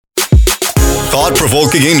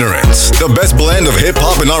thought-provoking ignorance, the best blend of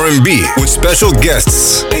hip-hop and R&B with special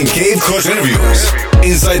guests and Cave Crush interviews.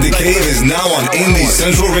 Inside the Cave is now on Indie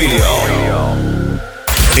Central Radio.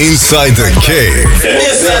 Inside the Cave.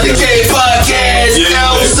 Inside the Cave podcast.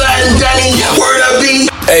 Outside Danny, word up B.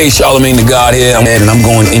 Hey, Charlemagne the God here, and I'm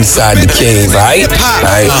going inside the cave, right?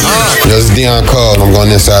 This is Dion Cole, I'm going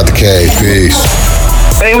inside the cave. Peace.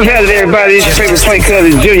 Hey, what's happening, everybody? It's your favorite Twin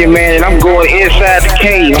Cousin Junior, man, and I'm going inside the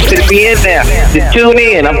cave. I'm gonna be in there. Just tune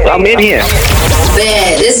in. I'm in here.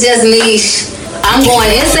 Bad. It's just niche. I'm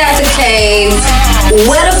going inside the cave.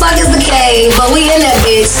 Where the fuck is the cave? But we in that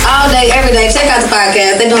bitch all day, every day. Check out the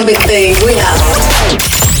podcast. They doing big things. We out.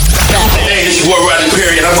 Hey, it's your boy Rodney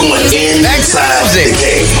Perry, and I'm going inside the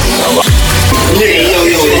cave.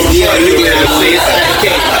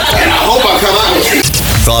 And I hope I come out.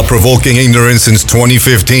 Thought-provoking ignorance since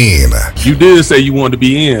 2015. You did say you wanted to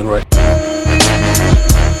be in, right?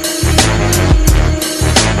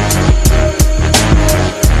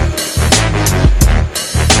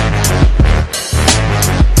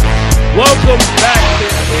 Welcome back to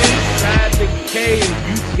Inside the Cave.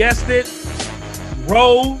 You guessed it.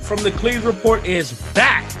 Ro from the Cleves Report is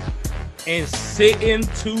back. And sitting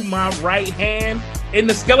to my right hand in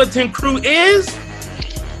the skeleton crew is...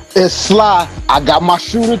 It's Sly. I got my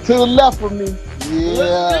shooter to the left of me.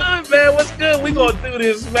 Yeah. What's good, man? What's good? We gonna do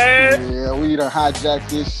this, man. Yeah, we done hijacked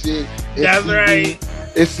this shit. That's right.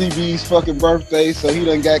 It's CB's fucking birthday, so he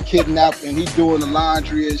done got kidnapped and he doing the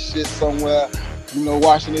laundry and shit somewhere. You know,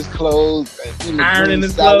 washing his clothes, ironing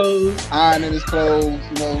his clothes, you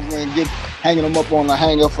know, and hanging him up on the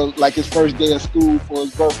hanger for like his first day of school for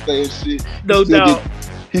his birthday and shit. No doubt.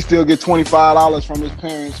 He still get $25 from his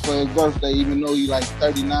parents for his birthday, even though he's like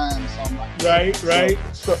 39 or something like that. Right.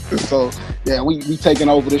 So yeah, we taking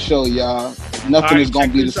over the show, y'all. Nothing is gonna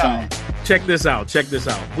be the same. Check this out.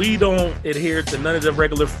 We don't adhere to none of the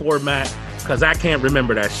regular format because I can't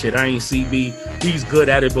remember that shit. I ain't CB. He's good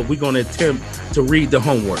at it, but we're gonna attempt to read the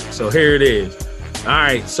homework. So here it is. All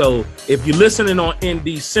right. So if you're listening on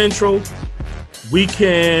Indie Central, we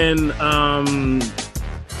can.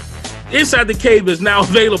 Inside the Cave is now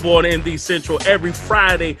available on Indie Central every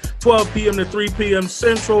Friday, 12 p.m. to 3 p.m.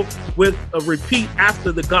 Central, with a repeat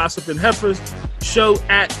after the Gossip and Heifers show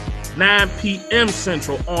at 9 p.m.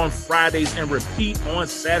 Central on Fridays and repeat on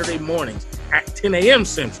Saturday mornings at 10 a.m.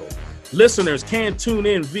 Central. Listeners can tune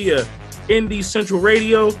in via Indie Central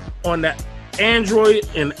Radio on the Android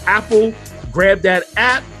and Apple. Grab that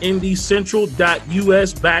app,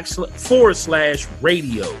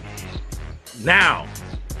 indiecentral.us/radio. Now,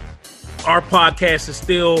 our podcast is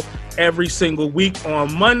still every single week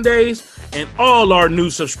on Mondays, and all our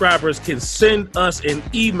new subscribers can send us an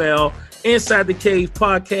email,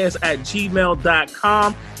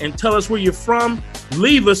 insidethecavepodcast@gmail.com, and tell us where you're from.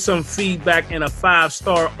 Leave us some feedback and a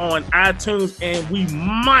 5-star on iTunes, and we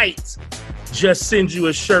might just send you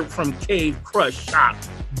a shirt from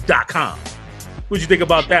cavecrushshop.com. What you think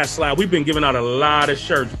about that, Sly? We've been giving out a lot of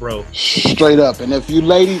shirts, bro. Straight up. And if you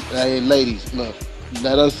ladies, look.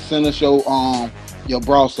 Let us send us your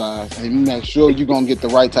bra size and make sure you're gonna get the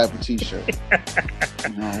right type of t-shirt.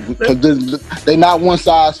 Because they not one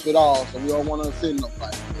size fit all, so we don't want to offend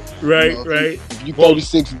nobody. Right. If you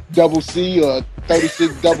 36 double C or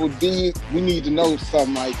 36 double D, we need to know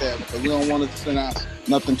something like that because we don't want to send out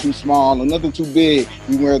nothing too small or nothing too big.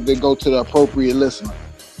 We want to go to the appropriate listener.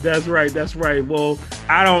 That's right. Well,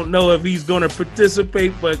 I don't know if he's going to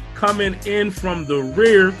participate, but coming in from the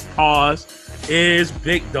rear, is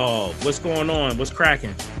Big Dawg. What's going on? What's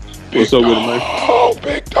cracking? What's up with him, man? Oh,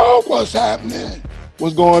 Big Dawg, what's happening?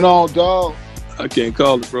 What's going on, dog? I can't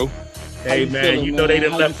call it, bro. Hey, man, you know they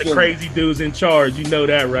done left the crazy dudes in charge. You know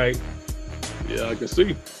that, right? Yeah, I can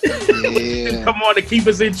see. Yeah. Come on to keep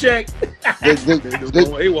us in check.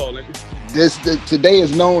 Today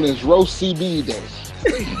is known as Roast CB Day.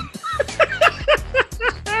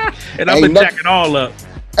 And I'm gonna jack it all up.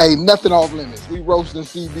 Hey, nothing off limits. We roasting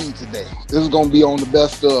CB today. This is gonna be on the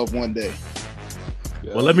best of one day.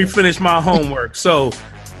 Well, let me finish my homework. So,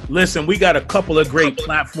 listen, we got a couple of great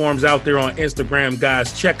platforms out there on Instagram,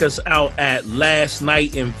 guys. Check us out at Last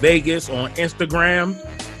Night in Vegas on Instagram.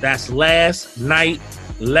 That's Last Night,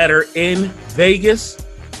 letter N, Vegas.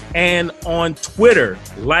 And on Twitter,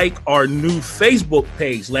 like our new Facebook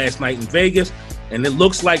page, Last Night in Vegas. And it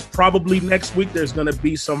looks like probably next week there's going to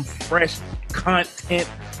be some fresh content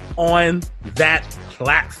on that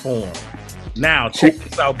platform. Now, check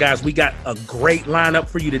this out, guys. We got a great lineup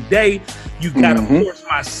for you today. You got, of course,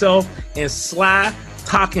 myself and Sly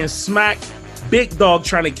talking smack. Big Dawg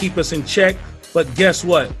trying to keep us in check. But guess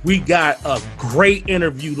what? We got a great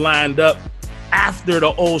interview lined up. after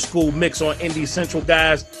the old school mix on Indie Central,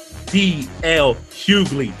 guys. D.L.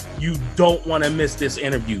 Hughley. You don't want to miss this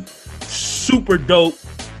interview. Super dope.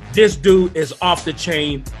 This dude is off the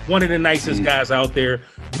chain. One of the nicest guys out there.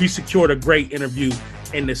 We secured a great interview.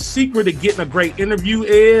 And the secret of getting a great interview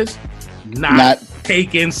is not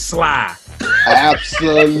taking Sly.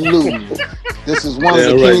 Absolutely. This is one of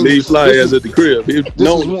the right. kings. Leave Sly as at the crib. He's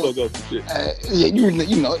known to fuck up the shit. Yeah,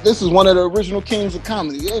 you know, this is one of the original kings of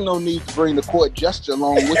comedy. There ain't no need to bring the court gesture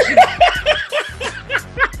along with you.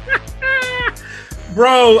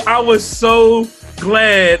 Bro, I was so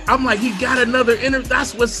glad. I'm like, he got another interview.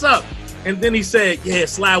 That's what's up. And then he said, yeah,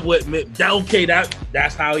 Sly wouldn't. Okay,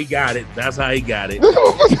 that's how he got it. That's how he got it.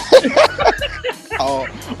 Oh,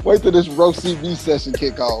 wait till this roast CB session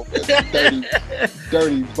kick off.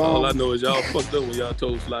 Dirty bum. All I know is y'all fucked up when y'all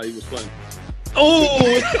told Sly he was funny.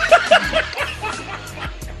 Oh.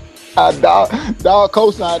 Dawg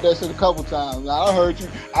co-signed that shit a couple times. Now, I'd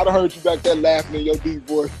have heard you back there laughing in your deep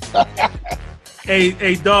voice.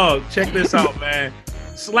 Hey, Dawg, check this out, man.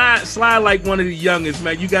 Sly like one of the youngest,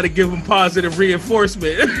 man. You got to give him positive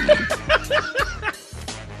reinforcement.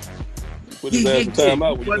 Put his ass in time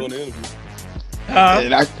out when you're doing the interview.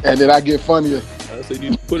 And then I get funnier. I said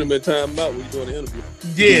you put him in time out when you're doing the interview.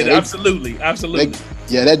 Yeah, absolutely.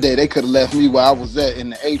 That day they could have left me where I was at in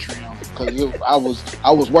the atrium because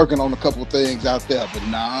I was working on a couple things out there. But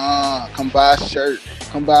nah, come buy a shirt,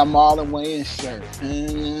 come buy a Marlon Wayans shirt.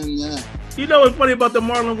 You know what's funny about the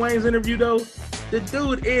Marlon Wayans interview though? The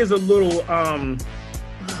dude is a little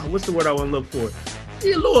what's the word I want to look for?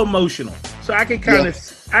 He's a little emotional. So I can kind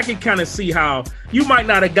of see how you might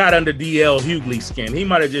not have got under D.L. Hughley's skin. He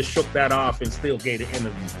might have just shook that off and still gave the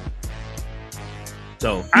interview.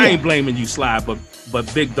 So I ain't blaming you, Sly,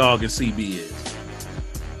 but Big Dawg and CB is,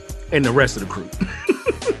 and the rest of the crew.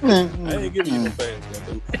 I ain't giving you no pass,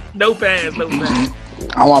 goddamn. No pass.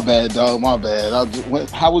 Oh, my bad, dog. My bad.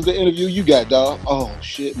 How was the interview you got, dog? Oh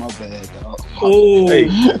shit, my bad, dog. Oh, hey,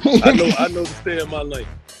 I know to stay in my lane.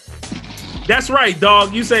 That's right,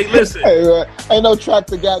 Dawg. You say, listen. Hey, ain't no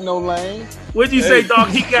tractor got no lane. What'd you say, Dawg?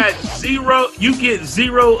 He got 0. You get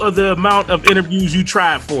 0 of the amount of interviews you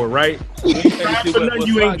tried for, right? What I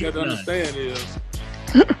got to understand is,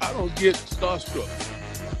 I don't get starstruck.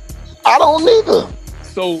 I don't either.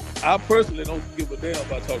 So I personally don't give a damn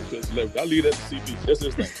about talking to a celebrity. I leave that to CB. That's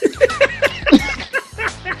his thing.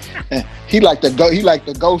 He like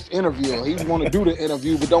the ghost interviewer. He want to do the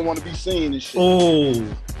interview but don't want to be seen and shit. Oh,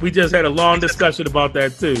 we just had a long discussion about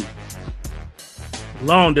that too.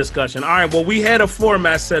 Long discussion. All right, well, we had a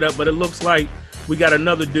format set up, but it looks like we got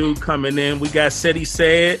another dude coming in. We got Seti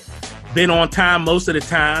Said, been on time most of the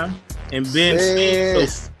time, and Ben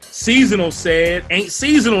Seasonal Said ain't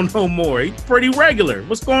seasonal no more. He's pretty regular.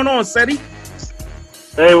 What's going on, Seti?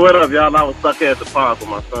 Hey, what up, y'all? I was stuck at the pond with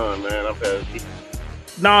my son, man. I've had.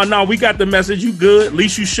 No, we got the message. You good? At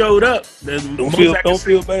least you showed up. Don't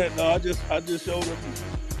feel bad. No, I just showed up.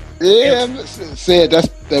 Yeah, Said that's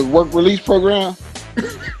the work release program.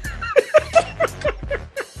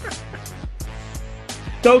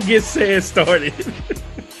 Don't get Said started.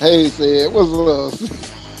 Hey, Said, what's up?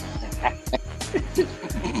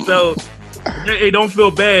 So, hey, don't feel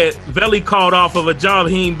bad. Veli called off of a job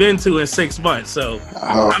he ain't been to in 6 months, so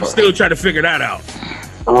I'm still trying to figure that out.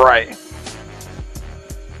 Right.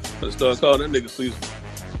 Let's start calling that nigga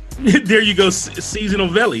seasonal. There you go, seasonal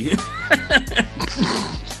Veli.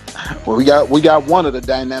 Well, we got one of the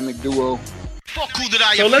dynamic duo.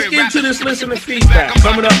 So let's get into this listener feedback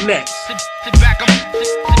coming up next.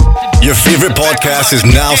 Your favorite podcast is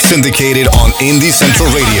now syndicated on Indie Central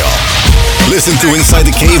Radio. Listen to Inside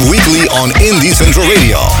the Cave weekly on Indie Central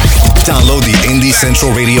Radio. Download the Indie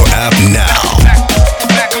Central Radio app now.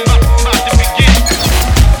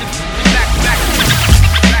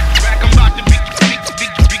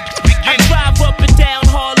 I drive up and down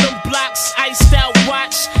Harlem blocks, iced out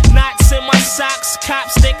watch, knots in my socks.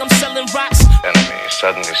 Cops think I'm selling rocks. Enemy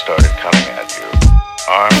suddenly started coming at you.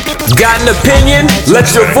 Got an opinion?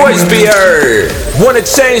 Let your voice be heard. Want to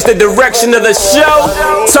change the direction of the show?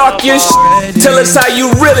 Talk your tell us how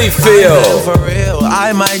you really feel. For real,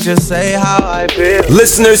 I might just say how I feel.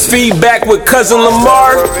 Listeners' feedback with Cousin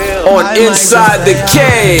Lamar on Inside the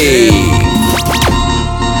Cave.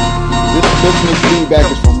 This listener's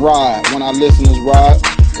feedback is from Rod. One of our listeners, Rod,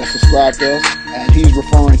 that subscribed to us, and he's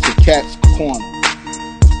referring to Cat's Corner.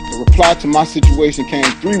 The reply to my situation came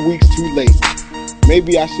 3 weeks too late.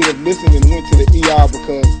 Maybe I should have listened and went to the ER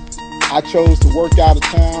because I chose to work out of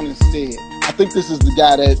town instead. I think this is the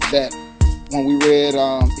guy that when we read,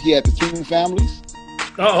 he had the 2 families.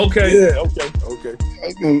 Oh, okay. Yeah, okay.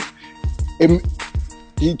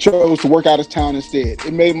 he chose to work out of town instead.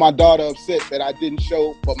 It made my daughter upset that I didn't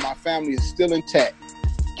show, but my family is still intact.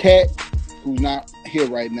 Cat, who's not here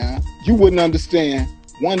right now, you wouldn't understand.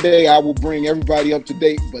 One day I will bring everybody up to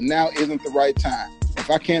date, but now isn't the right time.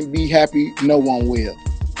 If I can't be happy, no one will.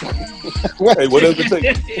 Hey, what else it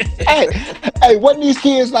take? hey, wasn't these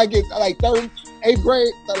kids like in like 8th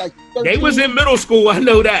grade? Like 13? They was in middle school. I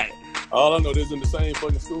know that. All I know, they're in the same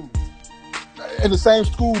fucking school. In the same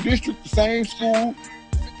school district, the same school.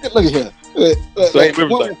 Look at here.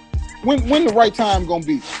 When the right time gonna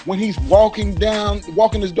be? When he's walking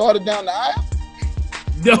his daughter down the aisle?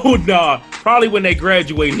 No. Probably when they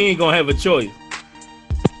graduate, he ain't gonna have a choice.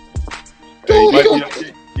 Dude,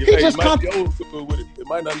 It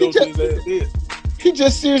might not know his ass is. He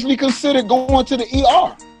just seriously considered going to the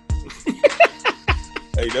ER.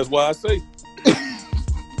 Hey, that's why I say.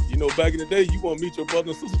 You know, back in the day, you want to meet your brother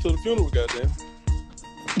and sister to the funeral, goddamn.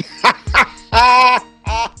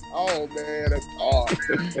 Oh man, that's hard.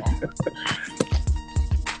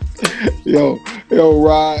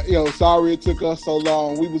 Rod, sorry it took us so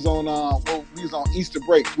long. We was on Easter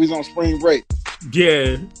break. We was on spring break.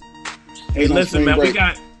 Yeah. Hey, listen, man,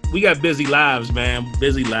 we got busy lives, man.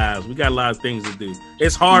 Busy lives. We got a lot of things to do.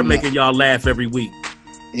 It's hard making y'all laugh every week.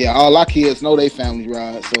 Yeah, all our kids know they families,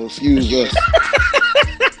 Rod, so excuse us.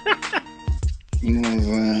 You know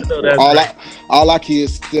what I'm saying? All our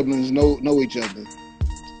kids' siblings know each other.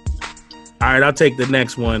 All right, I'll take the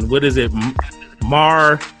next one. What is it?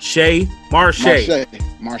 Marche.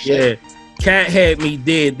 Yeah. Kat had me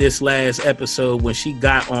dead this last episode when she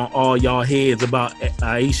got on all y'all heads about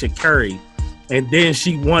Aisha Curry. And then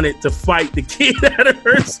she wanted to fight the kid out of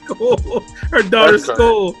her school, her daughter's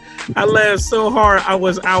school. I laughed so hard I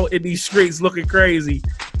was out in these streets looking crazy.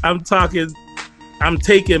 I'm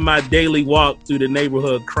taking my daily walk through the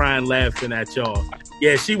neighborhood crying, laughing at y'all.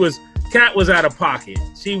 Yeah, Kat was out of pocket.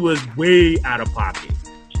 She was way out of pocket.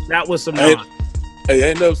 That was some Hey, I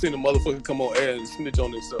ain't never seen a motherfucker come on air and snitch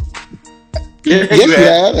on himself. Yes, you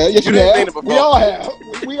have.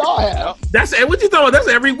 We all have. That's what you talking about? That's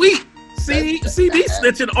every week. CD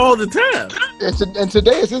snitching all the time. And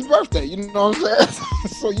today is his birthday. You know what I'm saying?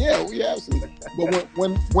 So yeah, we have some. But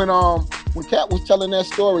when Kat was telling that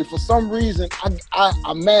story, for some reason, I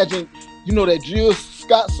imagine, that Jill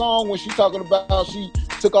Scott song when she talking about how she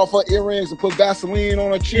took off her earrings and put Vaseline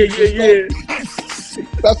on her cheeks. Yeah.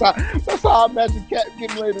 That's how I imagine Kat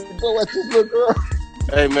getting ready to go at this little girl.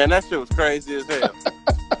 Hey man, that shit was crazy as hell.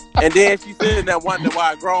 And then she sitting there wondering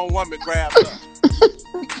why a grown woman grabbed her.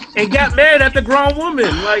 And got mad at the grown woman.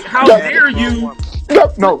 Like, how dare you?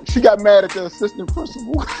 No, she got mad at the assistant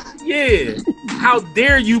principal. Yeah. How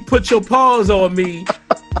dare you put your paws on me?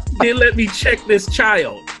 Then let me check this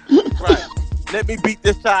child. Right. Let me beat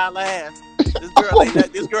this child ass.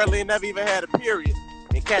 This girl ain't never even had a period.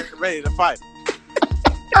 And Cat's ready to fight.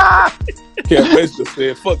 Cat basically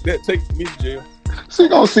said, fuck that, take me to jail. She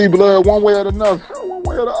gonna see blood one way or the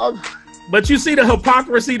other. But you see the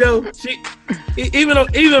hypocrisy though.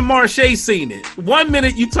 Even Marche seen it. 1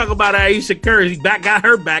 minute you talk about Aisha Curry, got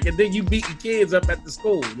her back, and then you beating kids up at the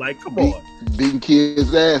school. Like, come on, beating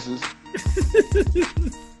kids' asses.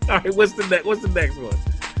 All right, what's the next one?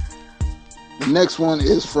 The next one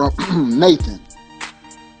is from Nathan.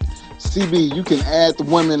 CB, you can add the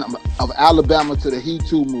women of Alabama to the He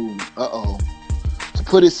Too movement. To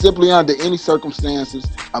put it simply, under any circumstances,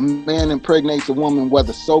 a man impregnates a woman,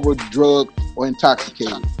 whether sober, drugged, or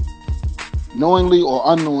intoxicated. Knowingly or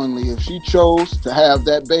unknowingly, if she chose to have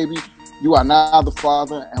that baby, you are now the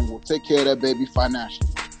father and will take care of that baby financially.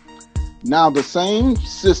 Now, the same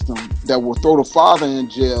system that will throw the father in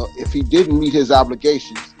jail if he didn't meet his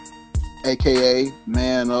obligations, aka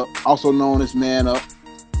man up, also known as man up,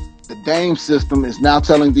 the Dame system is now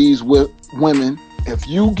telling these women, if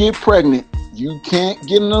you get pregnant, you can't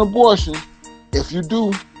get an abortion. If you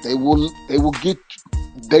do, they will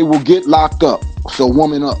get locked up. So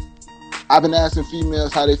woman up. I've been asking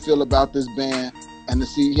females how they feel about this ban and to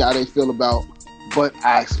see how they feel about, but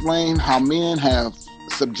I explain how men have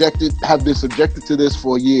been subjected to this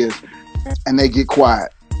for years and they get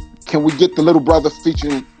quiet. Can we get the little brother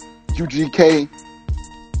featuring UGK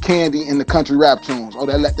Candy in the country rap tunes? Oh,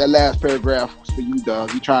 that last paragraph was for you,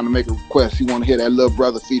 dog. You trying to make a request. You want to hear that little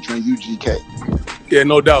brother featuring UGK. Yeah,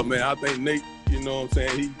 no doubt, man. I think Nate, you know what I'm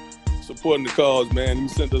saying, he supporting the cause, man. He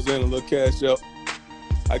sent us in a little cash up.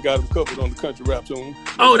 I got him covered on the country rap tune.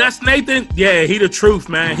 Oh, that's Nathan? Yeah, he the truth,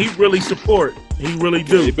 man. He really support. He really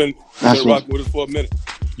do. He been rocking with us for a minute.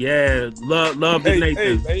 Yeah, love the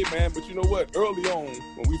Nathan. Hey, man, but you know what? Early on,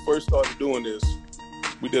 when we first started doing this,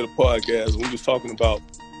 we did a podcast and we was talking about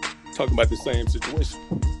the same situation.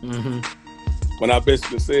 Mm-hmm. when I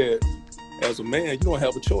basically said, as a man, you don't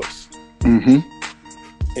have a choice. Mm-hmm.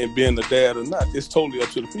 And being the dad or not, it's totally up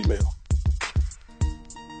to the female.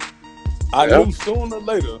 I knew sooner or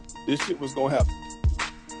later this shit was gonna happen.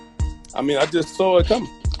 I mean, I just saw it coming.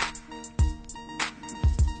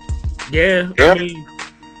 Yeah.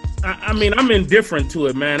 I mean, I'm indifferent to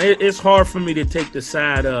it, man. It's hard for me to take the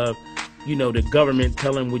side of, the government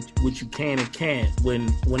telling what you can and can't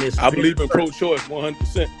when it's. I believe in pro-choice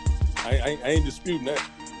 100%. I ain't disputing that.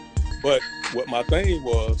 But what my thing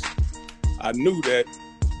was, I knew that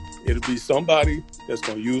it'll be somebody that's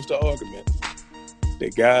gonna use the argument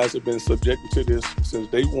that guys have been subjected to this since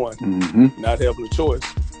day one, not having a choice.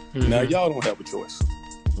 Now y'all don't have a choice.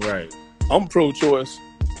 Right. I'm pro-choice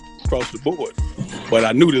across the board, but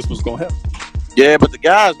I knew this was gonna happen. Yeah, but the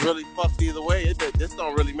guys really fucked either way. This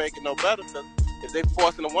don't really make it no better, because if they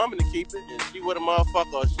forcing a woman to keep it and she with a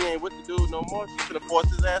motherfucker or she ain't with the dude no more, she's gonna force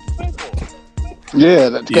his ass to pay for it. Yeah,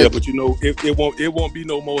 but it won't be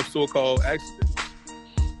no more so-called accidents.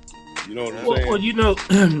 You know what I'm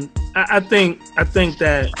saying? I think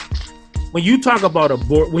that when you talk about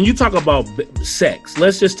when you talk about sex,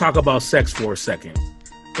 let's just talk about sex for a second.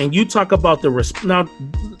 And you talk about now,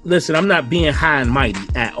 listen, I'm not being high and mighty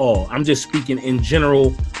at all. I'm just speaking in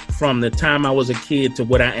general from the time I was a kid to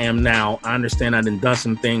what I am now. I understand I done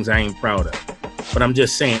some things I ain't proud of, but I'm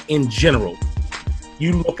just saying in general,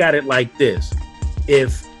 you look at it like this.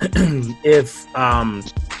 If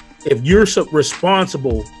you're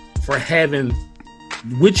responsible for having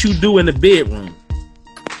what you do in the bedroom,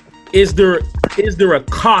 is there a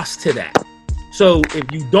cost to that? So if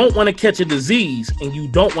you don't want to catch a disease and you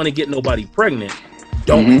don't want to get nobody pregnant,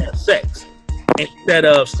 don't have sex. Instead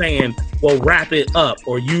of saying, well, wrap it up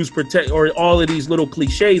or use protect or all of these little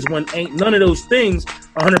cliches, when ain't none of those things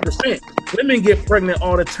 100%. Women get pregnant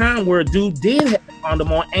all the time where a dude did have a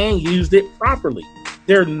condom on and used it properly.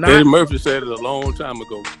 They're not. Eddie Murphy said it a long time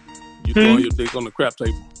ago. You throwing your dick on the crap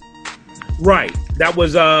table. Right. That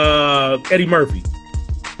was Eddie Murphy.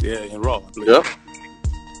 Yeah, in Raw, I believe. Yep.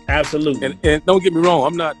 Absolutely. And don't get me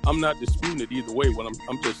wrong, I'm not disputing it either way. What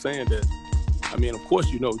I'm just saying that, I mean, of course,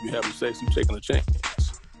 you're having sex, you're taking a chance.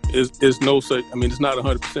 It's no such. I mean, it's not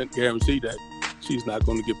 100% guaranteed that she's not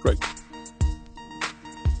going to get pregnant.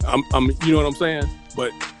 You know what I'm saying?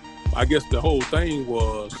 But I guess the whole thing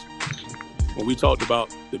was when we talked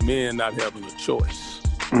about the men not having a choice.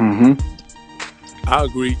 I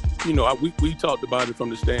agree. We talked about it from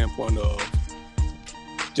the standpoint of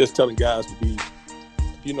just telling guys to be,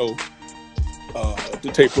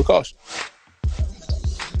 to take precautions.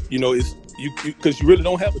 It's because you really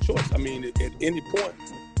don't have a choice. I mean, at any point,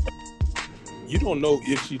 you don't know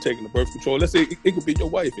if she's taking the birth control. Let's say it could be your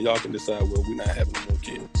wife, and y'all can decide, well, we're not having no more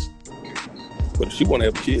kids. But if she want to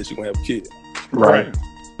have a kid, she's gonna have a kid. Right.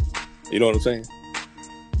 You know what I'm saying?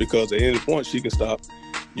 Because at any point, she can stop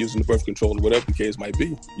using the birth control or whatever the case might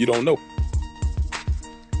be. You don't know.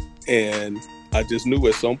 And I just knew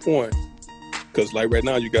at some point, because like right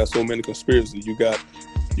now, you got so many conspiracies. You got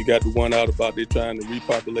the one out about they trying to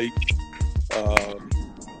repopulate.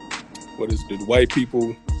 The white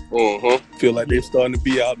people feel like they're starting to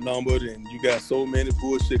be outnumbered, and you got so many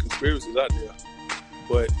bullshit conspiracies out there.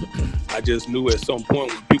 But I just knew at some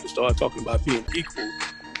point when people started talking about being equal,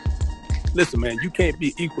 listen, man, you can't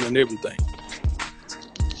be equal in everything.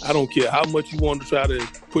 I don't care how much you want to try to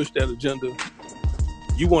push that agenda.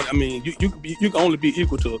 You can only be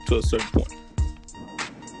equal to a certain point.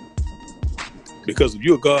 Because if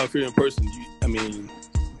you're a God-fearing person,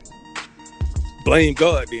 blame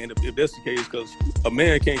God then if that's the case, because a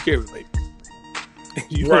man can't carry baby.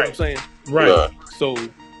 You know what I'm saying? Right. So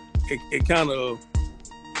it kind of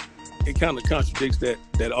contradicts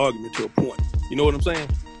that argument to a point. You know what I'm saying?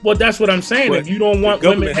 Well, that's what I'm saying. If you don't want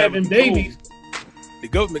women having babies, the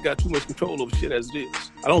government got too much control over shit as it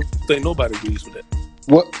is. I don't think nobody agrees with that.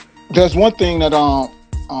 Well, there's one thing that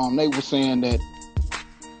Nate was saying that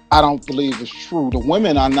I don't believe is true. The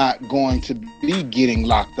women are not going to be getting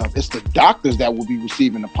locked up. It's the doctors that will be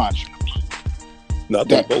receiving the punishment. Not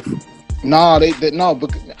that both. No, no.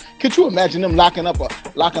 But could you imagine them locking up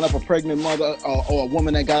a pregnant mother or a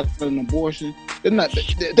woman that got an abortion? They're not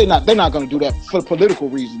going to do that for political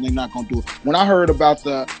reasons. They're not going to do it. When I heard about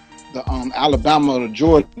the Alabama or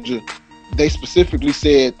Georgia, they specifically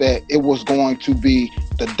said that it was going to be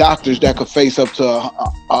the doctors that could face up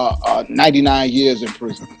to 99 years in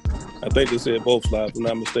prison. I think they said both slides, if I'm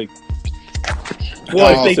not mistaken.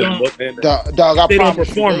 Well, if they Dog, I they don't promise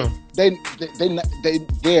perform you,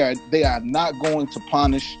 they are not going to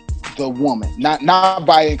punish the woman. Not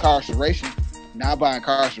by incarceration. Not by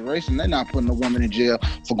incarceration. They're not putting a woman in jail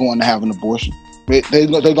for going to have an abortion.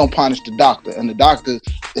 They're gonna punish the doctor, and the doctor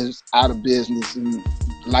is out of business and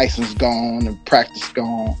license gone and practice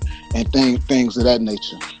gone and things of that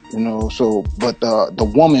nature. So but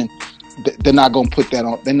the woman, they're not gonna put that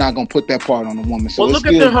on. They're not gonna put that part on the woman. So well, look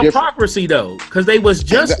at the hypocrisy though, because they was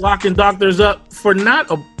just locking doctors up for not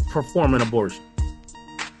performing abortion.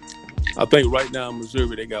 I think right now in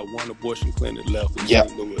Missouri they got one abortion clinic left in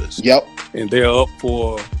St. Louis. Yep. And they're up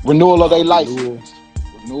for renewal of their license.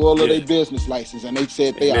 Renewal of their business license, and they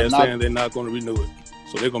said they're saying they're not going to renew it.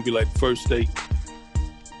 So they're going to be like the first state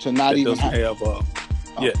to not even have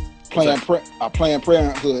Planned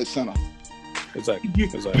Parenthood center. Exactly.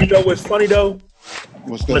 You know what's funny though?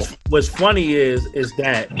 What's funny is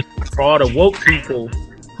that for all the woke people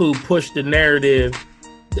who push the narrative,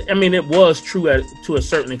 I mean, it was true to a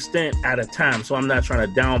certain extent at a time. So I'm not trying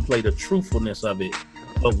to downplay the truthfulness of it.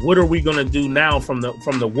 But what are we going to do now from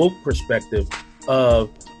the woke perspective of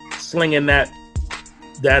slinging that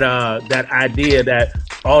idea that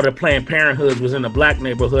all the Planned Parenthoods was in the black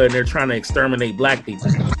neighborhood and they're trying to exterminate black people?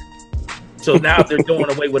 So now if they're doing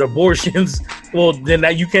away with abortions, well, then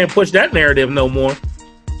you can't push that narrative no more.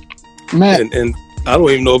 Man, and I don't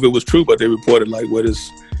even know if it was true, but they reported like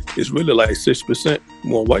it's really like 6%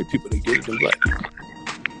 more white people that get it than black people.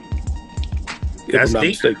 That's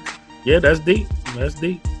deep. Yeah, that's deep. That's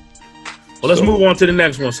deep. Well, let's move on to the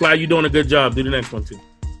next one. Sly, you're doing a good job. Do the next one too.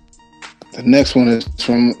 The next one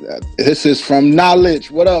is from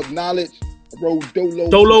Knowledge. What up, Knowledge?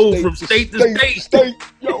 Dolo from state to state.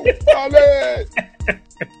 Yo, Knowledge.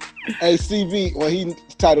 Hey, CB. Well, he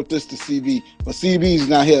titled this to CB, but CB's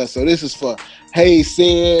not here, so this is for Hey,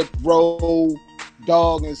 Said, Roll,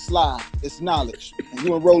 Dawg and Sly. It's Knowledge. And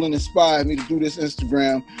you and Roland inspired me to do this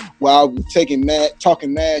Instagram where I'll be talking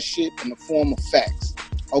mad shit in the form of facts.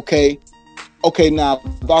 Okay, now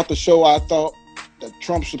about the show, I thought the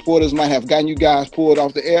Trump supporters might have gotten you guys pulled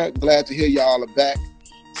off the air. Glad to hear y'all are back.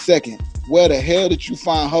 Second, where the hell did you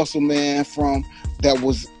find Hustle Man from? That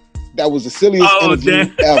was the silliest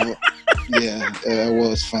interview ever. Yeah, it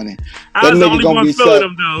was funny. I was the only one feeling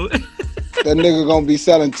him though. That nigga gonna be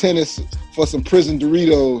selling tennis for some prison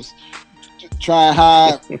Doritos. Try and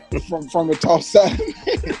hide from the top side.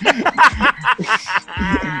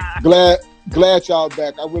 Glad y'all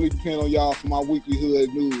back. I really depend on y'all for my weekly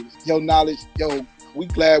hood news. Yo, Knowledge, we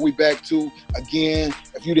glad we back too. Again,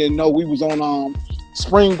 if you didn't know, we was on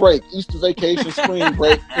spring break, Easter vacation, spring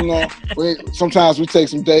break. Sometimes we take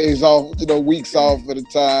some days off, weeks off at a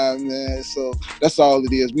time, man. So that's all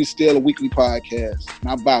it is. We still a weekly podcast,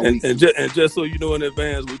 not bi-weekly. And just so you know in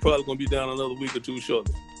advance, we probably gonna be down another week or two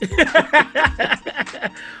shortly.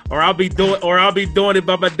 or I'll be doing it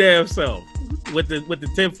by my damn self with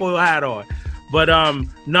the tinfoil hat on. But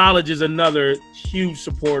Knowledge is another huge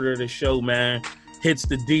supporter of the show, man. Hits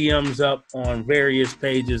the DMs up on various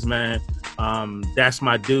pages, man. That's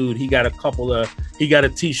my dude. He got a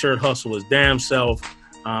t-shirt hustle his damn self.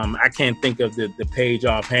 I can't think of the page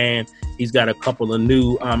offhand. He's got a couple of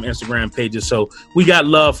new Instagram pages. So we got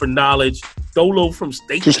love for Knowledge. Dolo from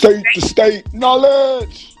state to state.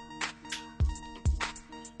 Knowledge.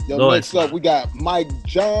 Next up, we got Mike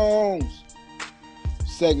Jones.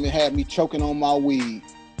 Segment had me choking on my weed.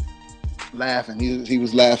 Laughing. He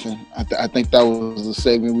was laughing. I think that was a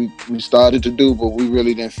segment we started to do, but we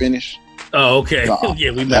really didn't finish. Oh, okay.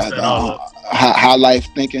 Yeah, we messed that all up. High life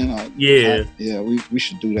thinking. Yeah. We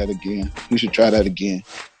should do that again. We should try that again.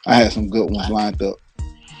 I had some good ones lined up.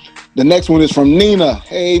 The next one is from Nina.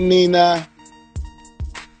 Hey, Nina.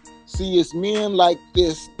 See, it's men like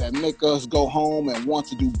this that make us go home and want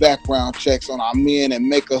to do background checks on our men and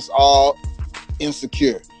make us all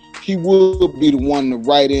insecure. He will be the one to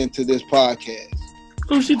write into this podcast.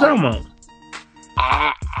 Who's she talking about?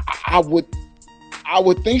 I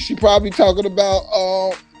would think she probably talking about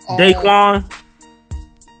Daquan.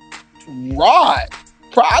 Rod.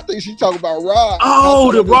 I think she talking about Rod.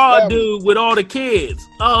 Oh, the Rod dude with all the kids.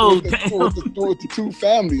 Oh, with the two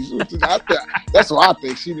families. That's what I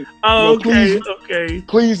think. She did. Oh, okay.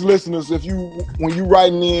 Please, listeners, when you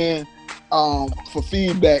writing in for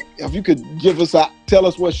feedback, if you could tell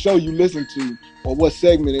us what show you listened to or what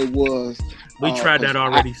segment it was. We tried that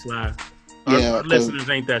already, Sly. Our listeners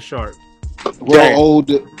ain't that sharp. Wrote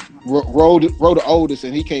the oldest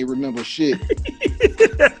and he can't remember shit.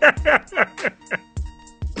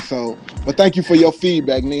 So, but thank you for your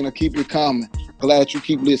feedback, Nina. Keep it coming. Glad you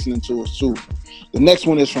keep listening to us too. The next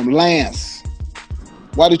one is from Lance.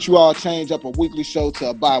 Why did you all change up a weekly show to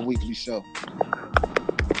a bi-weekly show?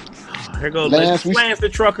 Here goes Lance the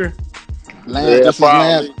trucker. This is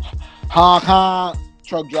Lance. Honk.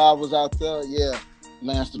 Truck drivers out there. Yeah.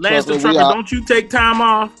 Lance the trucker. Don't you take time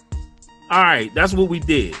off? All right, that's what we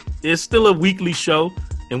did. It's still a weekly show,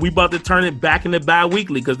 and we about to turn it back into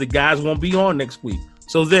bi-weekly because the guys won't be on next week.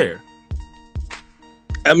 So there.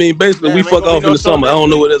 I mean, basically, we fuck off in the summer. I don't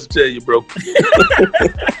know what else to tell you, bro.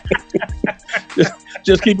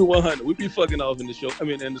 just keep it 100. We be fucking off in the show. I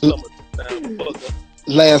mean, in the summer.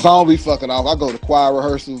 Lance, I don't be fucking off. I go to choir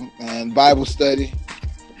rehearsal and Bible study.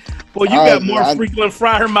 Boy, you got more frequent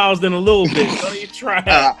fryer miles than a little bit. Don't even try.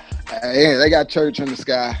 Yeah, they got church in the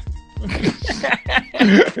sky.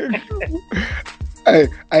 hey,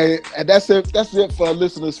 and that's it. That's it for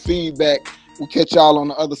listeners' feedback. We'll catch y'all on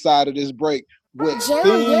the other side of this break. With things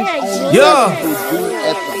only black people do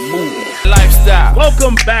at the movie. Lifestyle.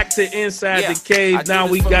 Welcome back to Inside the Cave. Now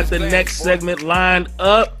we got the next segment lined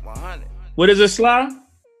up. What is it, Sly?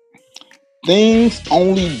 Things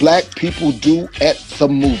only black people do at the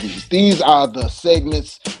movies. These are the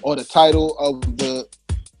segments or the title of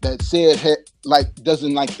that said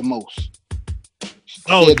doesn't like the most.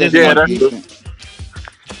 Oh, that's good.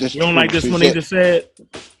 You don't like this one either, said?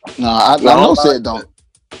 No, I know said don't.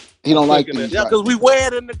 He don't like these. Yeah, because we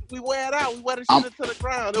wear it out. We wear the shit into the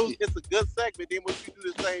ground. It's a good segment. Then when we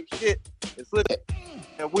do the same shit, it's lit.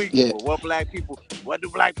 And what do black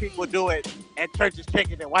people do at churches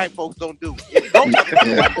chicken that white folks don't do?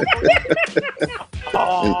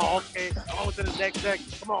 Oh, okay. On to the next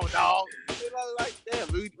segment. Come on, dog. Like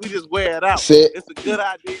that. We just wear it out. It's a good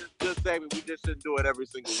idea. It's a good segment. We just shouldn't do it every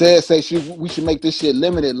single week. We should make this shit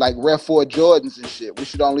limited, like Ref 4 Jordans and shit. We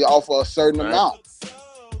should only offer a certain amount.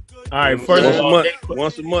 All right, first of all,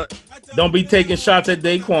 once a month. Don't be taking shots at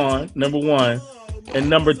Daquan, number one. And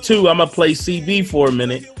number two, I'm going to play CB for a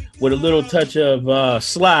minute with a little touch of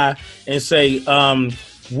Sly and say,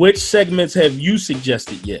 which segments have you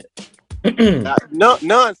suggested yet?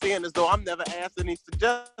 None, seeing as though I'm never asked any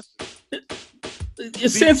suggestions.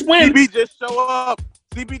 Since when? CB just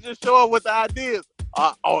show up with the ideas.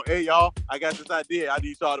 Hey, y'all, I got this idea. I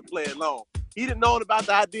need y'all to play along. He didn't know about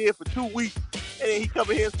the idea for 2 weeks. And then he come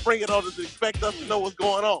in here and spring it on us to expect us to know what's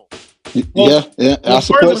going on. Yeah. I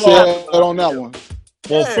support Sarah on that one.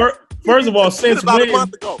 Well, first of all, since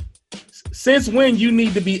when you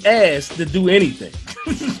need to be asked to do anything?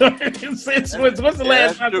 What's the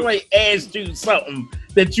last time somebody asked you something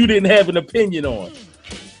that you didn't have an opinion on?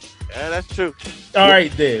 Yeah, that's true. All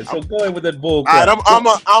right, then. So go ahead with that bull. All right, I'm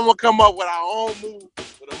gonna come up with our own move,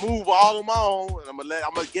 with a move all on my own, and I'm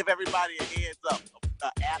gonna give everybody a heads up.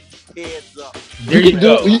 Heads up. There you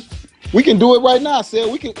go. We can do it right now, Sal.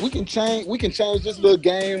 We can change this little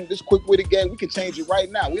game, this quick witted game. We can change it right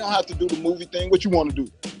now. We don't have to do the movie thing. What you want to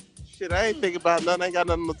do? Shit, I ain't thinking about nothing. I ain't got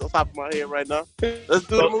nothing on top of my head right now. Let's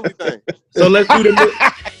do the movie thing. So let's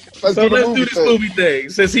do this movie thing.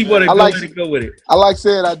 Since he wanted to go with it. I like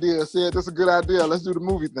said idea. Said that's a good idea. Let's do the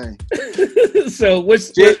movie thing. So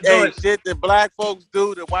shit that black folks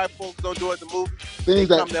do that white folks don't do at the movie. They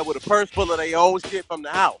come there with a purse full of their old shit from the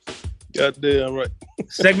house. Goddamn right.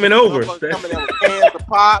 Segment over. Coming there with cans of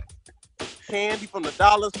pop, candy from the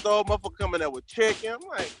dollar store. Motherfucker coming there with chicken. I'm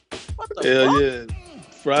like, what the fuck? Yeah.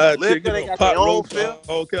 Fried chicken, they got pot their own roast,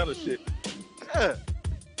 all kind of shit. Yeah.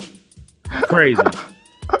 Crazy.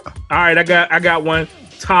 All right, I got one.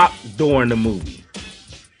 Top during the movie.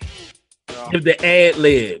 If the ad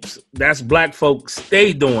libs, that's black folks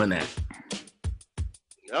stay doing that.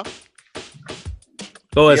 Yeah.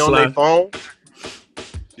 Go ahead, on their phone.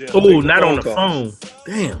 Yeah, not on the phone.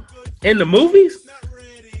 Damn. In the movies?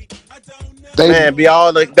 Man, be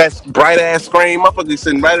all like that bright ass screen. Motherfucker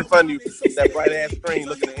sitting right in front of you. That bright ass screen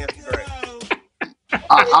looking at Instagram.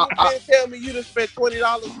 You can't tell me you just spent $20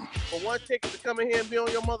 for one ticket to come in here and be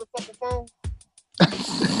on your motherfucking phone.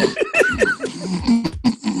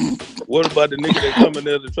 What about the nigga that come in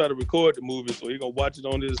there to try to record the movie? So he gonna watch it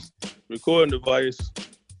on his recording device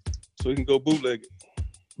so he can go bootleg it.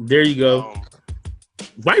 There you go.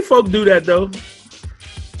 White folk do that though.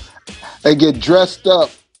 They get dressed up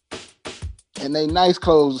and they nice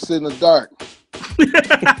clothes sit in the dark.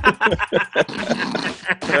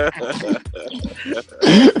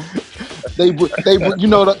 they you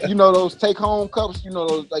know those take home cups,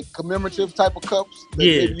 those like commemorative type of cups.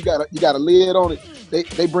 You got a lid on it.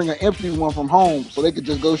 They bring an empty one from home so they could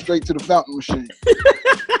just go straight to the fountain machine.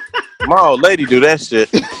 My old lady do that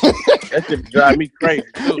shit. That shit drive me crazy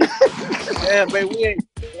too. Damn, man,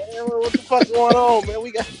 what the fuck going on, man?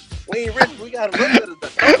 We ain't rich. We got a little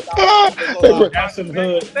bit of That's some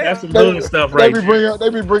hood stuff right there. They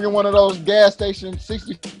be bringing one of those gas station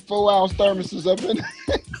 64-ounce thermoses up in.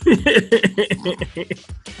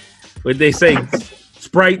 What they say,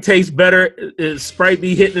 Sprite tastes better. Sprite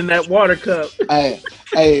be hitting in that water cup.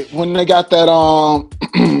 Hey, when they got that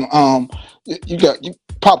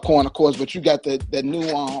popcorn, of course, but you got that new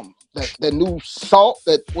that new salt,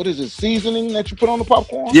 that what is it, seasoning that you put on the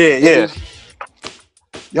popcorn? Yeah.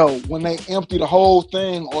 Yo, when they empty the whole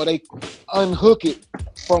thing or they unhook it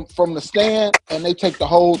from the stand and they take the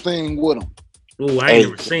whole thing with them. Oh, I ain't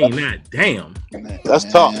never seen that. Damn. That's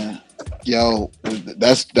tough. Yo,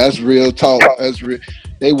 that's real talk. That's real.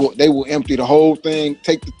 They will empty the whole thing,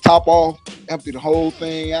 take the top off, empty the whole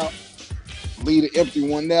thing out, leave the empty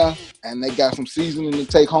one there, and they got some seasoning to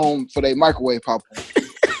take home for their microwave popcorn.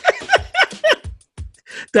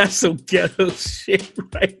 That's some ghetto shit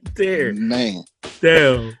right there. Man.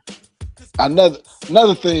 Damn.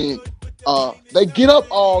 Another thing, they get up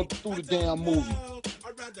all through the damn movie.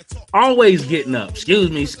 Always getting up. Excuse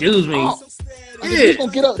me. You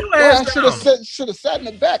gonna get up? I should have sat in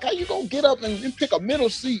the back. How you gonna get up and pick a middle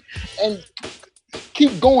seat and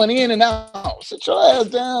keep going in and out? Sit your ass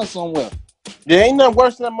down somewhere. Yeah, ain't nothing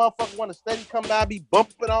worse than that motherfucker want to steady come by, be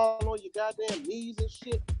bumping all on your goddamn knees and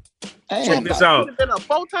shit. Check this out. You've been up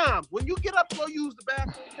 4 times. When you get up to go use the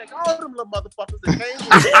bathroom, take all them little motherfuckers that came.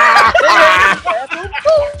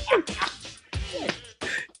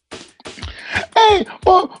 Hey,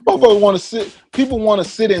 motherfuckers want to sit. People want to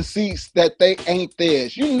sit in seats that they ain't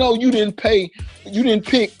theirs. You know, you didn't pick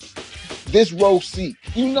this row seat.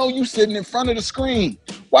 You know, you sitting in front of the screen.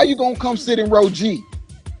 Why you gonna come sit in row G?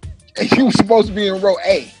 And you supposed to be in row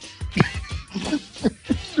A.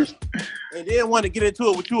 And they didn't want to get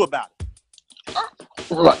into it with you about it.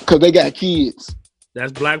 Right, because they got kids.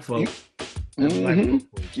 That's black folk. Mm-hmm.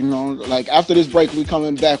 You know, like after this break, we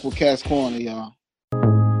coming back with Cat's Corner, y'all.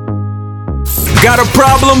 Got a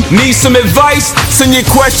problem? Need some advice? Send your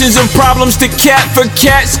questions and problems to Cat for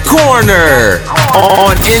Cat's Corner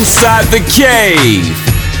on Inside the Cave.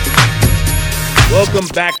 Welcome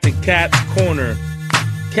back to Cat's Corner.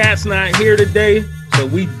 Cat's not here today, so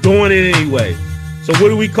we doing it anyway. So what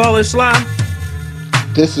do we call it, Sly?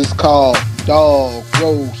 This is called Dawg,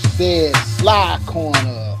 Said Sly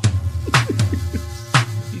Corner.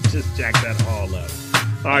 You just jacked that all up.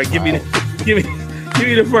 All right, give me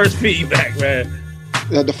the first feedback, man.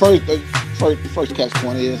 The first Cat's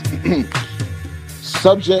Corner is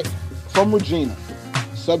subject from Regina.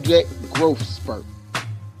 Subject, growth spurt.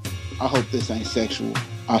 I hope this ain't sexual.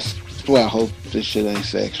 I swear I hope this shit ain't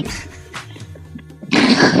sexual.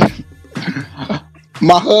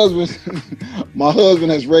 My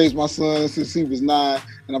husband has raised my son since he was 9,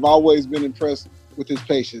 and I've always been impressed with his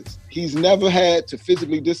patience. He's never had to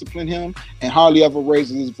physically discipline him and hardly ever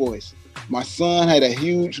raises his voice. My son had a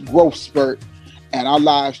huge growth spurt, and our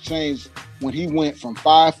lives changed when he went from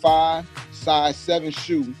 5'5", size 7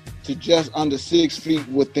 shoe to just under 6 feet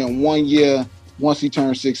within 1 year once he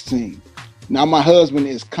turned 16. Now my husband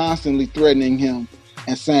is constantly threatening him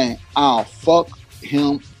and saying, I'll fuck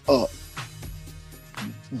him up.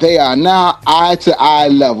 They are now eye to eye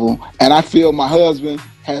level, and I feel my husband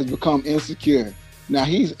has become insecure. Now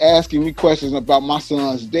he's asking me questions about my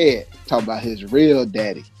son's dad, talking about his real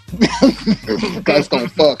daddy. That's gonna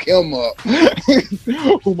fuck him up.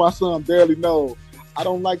 Who my son barely knows. I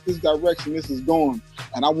don't like this direction this is going,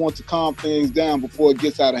 and I want to calm things down before it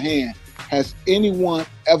gets out of hand. Has anyone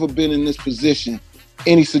ever been in this position?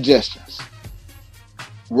 Any suggestions?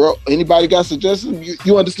 Well, anybody got suggestions?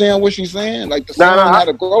 You understand what she's saying? Like the son had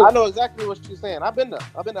to grow. I know exactly what she's saying. I've been there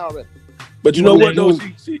already. But you know what though?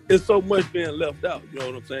 It's so much being left out. You know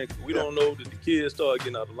what I'm saying? We don't know that the kids started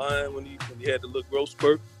getting out of line when he had the little growth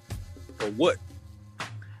spurt, or what.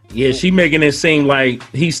 Yeah, she making it seem like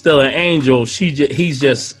he's still an angel. He's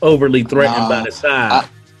just overly threatened by the side.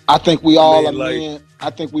 I think we all are men. I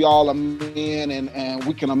think we all are men, and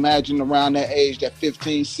we can imagine around that age, that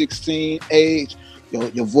 15, 16 age,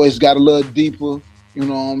 your voice got a little deeper. You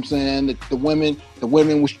know what I'm saying? The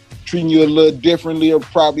women was treating you a little differently, or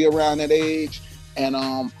probably around that age, and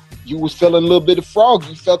you was feeling a little bit of froggy.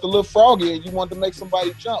 You felt a little froggy, and you wanted to make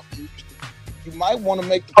somebody jump. You might want to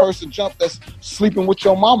make the person jump that's sleeping with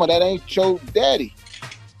your mama that ain't your daddy.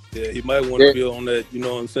 Yeah, he might want to be on that. You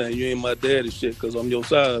know what I'm saying? You ain't my daddy shit because I'm your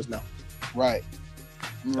size now. Right.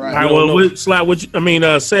 All right. Well,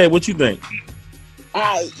 Sly, Sad, what you think?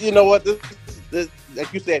 You know what? This,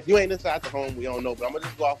 like you said, you ain't inside the home. We don't know, but I'm gonna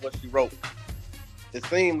just go off what she wrote. It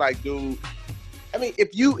seemed like, dude. I mean, if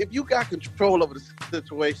you got control over the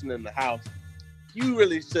situation in the house, you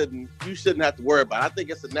really shouldn't. You shouldn't have to worry about it. I think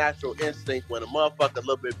it's a natural instinct when a motherfucker a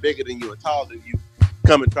little bit bigger than you and taller than you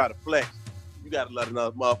come and try to flex. You gotta let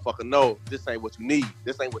another motherfucker know this ain't what you need.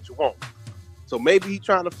 This ain't what you want. So maybe he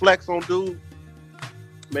trying to flex on dude.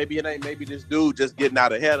 Maybe it ain't. Maybe this dude just getting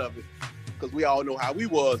out ahead of it. Because we all know how we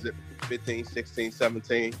was at 15, 16,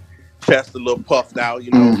 17. Chest a little puffed out,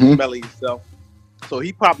 you know, smelling yourself. So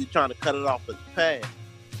he probably trying to cut it off at the pass.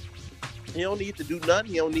 He don't need to do nothing.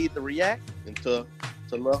 He don't need to react until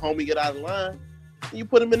little homie get out of line. And you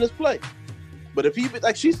put him in his place. But if he,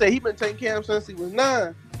 like she said, he been taking care of him since he was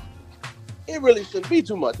 9. It really shouldn't be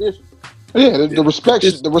too much issue. Yeah, the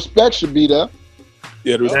respect should be there.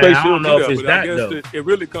 Yeah, the respect I don't know if it's that, though. It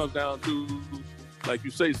really comes down to, like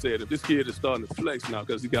you said, if this kid is starting to flex now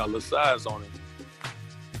because he got a little size on him,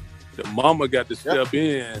 the mama got to step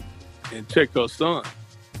in and check her son.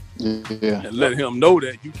 Yeah. And let him know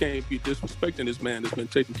that you can't be disrespecting this man that's been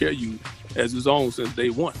taking care of you as his own since day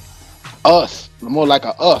one. Us. More like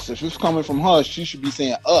a us. If it's coming from her, she should be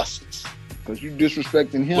saying us. Because you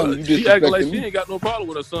disrespecting him, Well, you she acting like disrespecting she me. ain't got no problem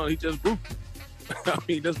with her son. He just grew. I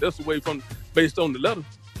mean, that's the way based on the letter.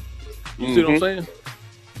 You see what I'm saying?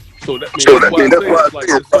 So that's why I say it's like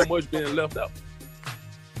there's so much being left out.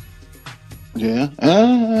 Yeah.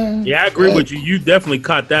 Yeah, I agree with you. You definitely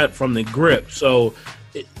caught that from the grip. So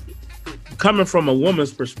coming from a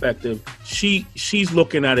woman's perspective, she's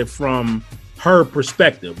looking at it from her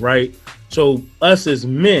perspective, right? So us as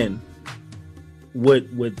men,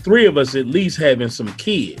 with 3 of us at least having some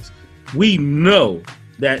kids, we know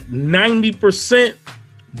that 90%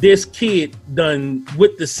 this kid done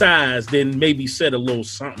with the size, then maybe said a little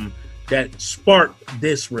something that sparked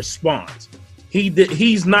this response.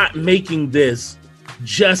 He's not making this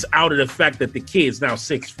just out of the fact that the kid's now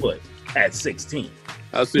 6 foot at 16.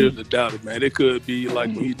 I seriously doubt it, man. It could be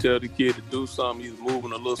like when he tell the kid to do something, he's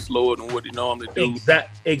moving a little slower than what he normally do.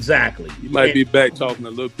 Exactly. He might be back talking a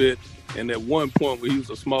little bit, and at one point when he was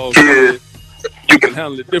a small kid, you can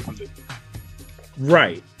handle it differently.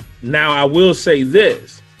 Right. Now I will say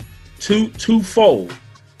this, twofold.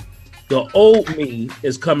 The old me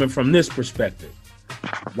is coming from this perspective.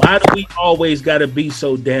 Why do we always got to be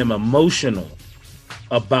so damn emotional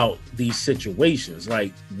about these situations?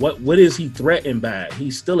 Like, what is he threatened by?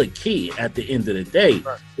 He's still a kid at the end of the day.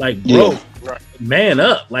 Right. Like, bro, man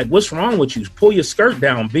up. Like, what's wrong with you? Pull your skirt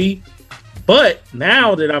down, B. But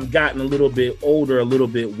now that I've gotten a little bit older, a little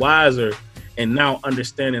bit wiser, and now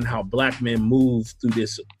understanding how black men move through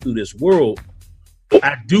this world,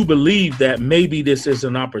 I do believe that maybe this is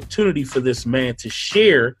an opportunity for this man to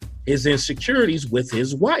share his insecurities with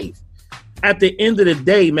his wife. At the end of the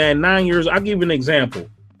day, man, 9 years, I'll give you an example.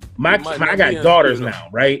 I got daughters now,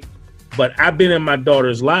 right? But I've been in my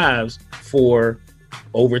daughters' lives for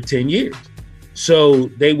over 10 years. So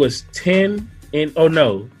they was 10 and,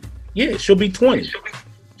 she'll be 20.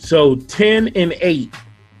 So 10 and 8,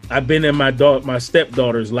 I've been in my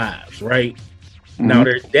stepdaughter's lives, right? Mm-hmm. Now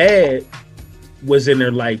their dad was in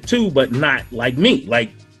their life too, but not like me.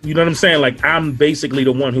 Like, you know what I'm saying? Like, I'm basically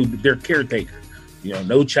the one who their caretaker. You know,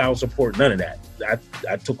 no child support, none of that.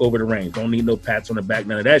 I took over the reins. Don't need no pats on the back,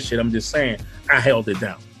 none of that shit. I'm just saying I held it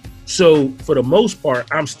down. So for the most part,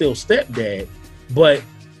 I'm still stepdad, but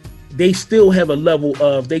they still have a level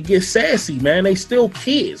of, they get sassy, man. They still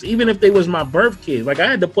kids, even if they was my birth kids. Like, I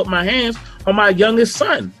had to put my hands on my youngest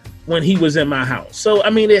son when he was in my house. So, I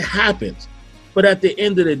mean, it happens. But at the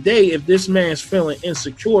end of the day, if this man's feeling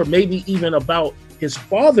insecure, maybe even about his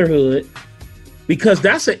fatherhood, because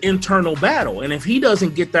that's an internal battle. And if he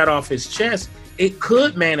doesn't get that off his chest, it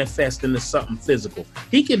could manifest into something physical.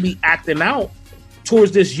 He could be acting out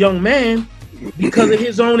towards this young man because of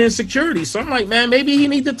his own insecurity. So I'm like, man, maybe he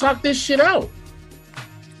need to talk this shit out.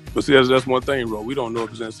 But see, that's one thing, bro. We don't know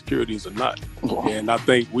if it's insecurities or not. And I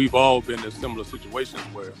think we've all been in similar situations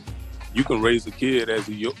where you can raise a kid as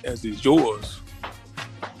he's yours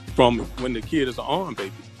from when the kid is an arm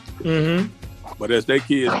baby. Mm-hmm. But as that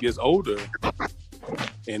kid gets older,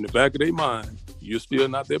 in the back of their mind, you're still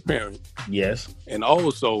not their parent. Yes. And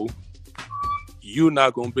also, you're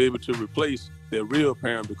not going to be able to replace their real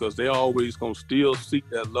parent because they're always going to still seek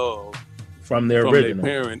that love from their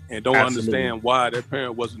parent and don't understand why their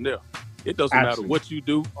parent wasn't there. It doesn't matter what you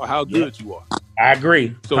do or how good you are. I agree.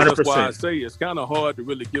 100%. So that's why I say it's kind of hard to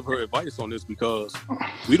really give her advice on this because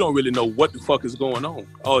we don't really know what the fuck is going on.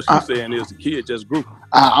 All she's saying is the kid just grew.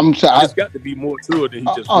 It's got to be more to it than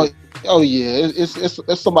he just grew. Oh yeah,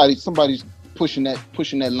 it's somebody's pushing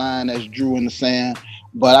that line as Drew in the sand.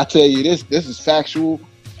 But I tell you, this is factual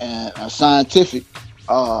and scientific.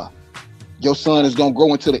 Your son is gonna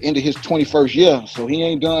grow until the end of his 21st year, so he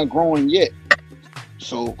ain't done growing yet.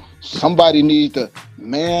 So somebody needs to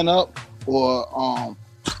man up or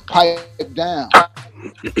pipe down.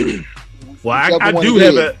 Well,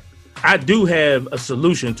 I do have a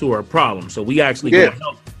solution to our problem. So we actually gonna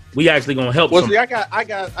help. We actually gonna help. Well, see, I got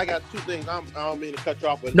 2 things. I don't mean to cut you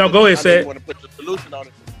off, but no, go ahead, say. I want to put the solution on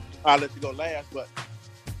it. I'll let you go last, but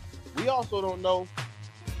we also don't know.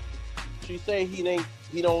 she say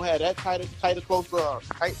he don't have that tight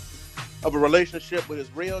of a relationship with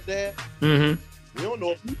his real dad. Mm-hmm. We don't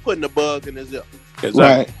know if he putting the bug in his ear.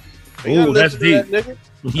 Exactly. Ooh, that's deep. That nigga.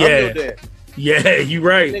 Yeah. I'm your dad. Yeah, you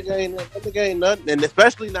right. That nigga ain't nothing, and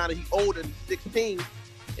especially now that he's older than 16.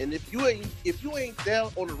 And if you ain't there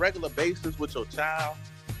on a regular basis with your child,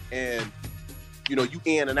 and you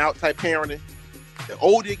in and out type parenting, the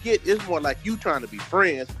older you get, it's more like you trying to be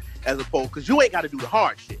friends as opposed because you ain't got to do the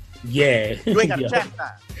hard shit. Yeah, you ain't got to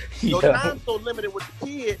chastise. Your Yeah. time's so limited with the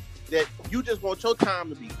kid that you just want your time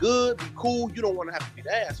to be good, be cool. You don't want to have to be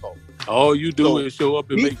the asshole. All you do is show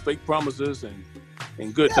up and make fake promises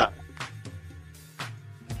and good time.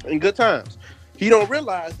 In good times. He don't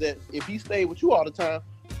realize that if he stay with you all the time,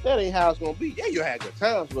 that ain't how it's gonna be. Yeah, you had good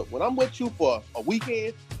times, but when I'm with you for a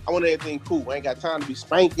weekend, I want everything cool. I ain't got time to be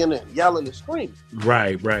spanking and yelling and screaming.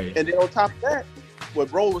 Right. And then on top of that, what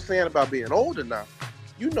bro was saying about being older now,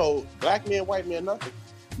 black men, white men, nothing.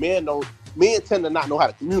 Men tend to not know how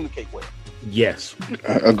to communicate well. Yes.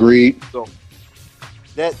 Agreed. So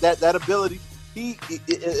that ability,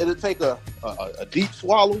 it'll take a deep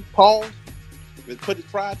swallow, pause, and put his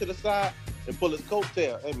pride to the side and pull his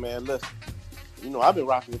coattail. Hey man, listen. I've been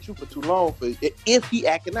rocking with you for too long. If he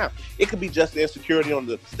acting out, it could be just the insecurity on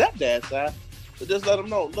the stepdad side. So just let him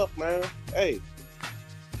know. Look, man. Hey,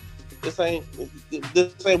 this ain't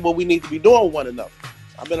what we need to be doing with one another.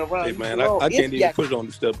 I've been around. Hey man, I can't even put it on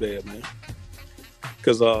the stepdad, man.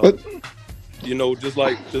 Because just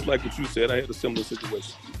like what you said, I had a similar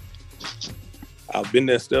situation. I've been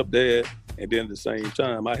that stepdad, and then at the same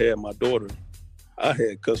time, I had my daughter. I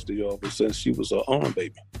had custody of her since she was an arm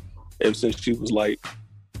baby. Ever since she was like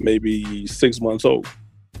maybe 6 months old.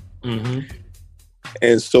 Mm-hmm.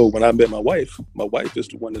 And so when I met my wife is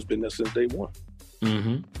the one that's been there since day one.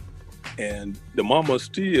 Mm-hmm. And the mama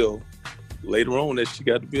still, later on as she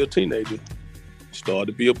got to be a teenager,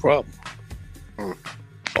 started to be a problem. Or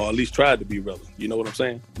at least tried to be relevant. You know what I'm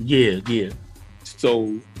saying? Yeah.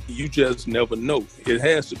 So you just never know. It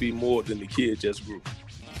has to be more than the kid just grew.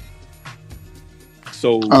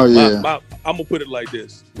 So I'm gonna put it like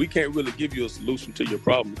this: we can't really give you a solution to your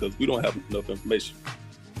problem because we don't have enough information.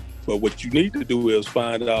 But what you need to do is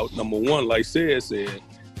find out, number one, like Sid said,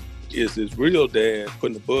 is his real dad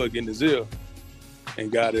putting the bug in his ear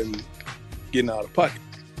and got him getting out of pocket.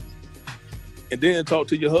 And then talk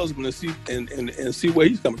to your husband and see and see where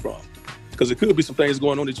he's coming from, because it could be some things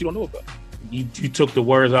going on that you don't know about. You took the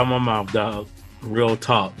words out of my mouth, dog. Real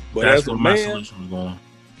talk. But that's as a where my man, solution was going.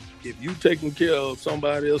 If you taking care of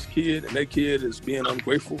somebody else's kid and that kid is being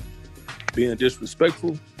ungrateful, being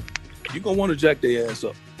disrespectful, you're going to want to jack their ass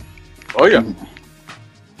up. Oh, yeah.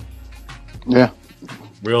 Yeah.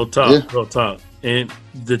 Real talk. And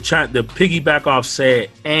the piggyback off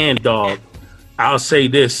Sad and Dog, I'll say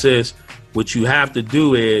this, sis. What you have to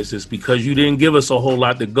do is because you didn't give us a whole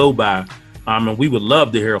lot to go by, and we would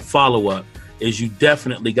love to hear a follow-up, is you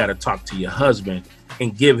definitely got to talk to your husband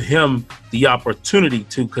and give him the opportunity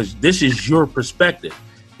to, because this is your perspective.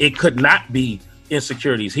 It could not be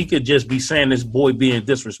insecurities. He could just be saying this boy being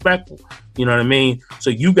disrespectful. You know what I mean? So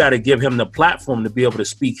you got to give him the platform to be able to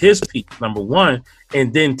speak his piece, number one,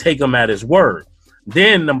 and then take him at his word.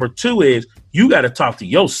 Then number two is you got to talk to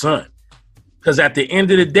your son. Because at the end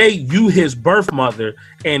of the day, you his birth mother,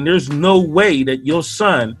 and there's no way that your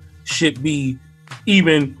son should be,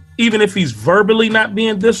 even if he's verbally not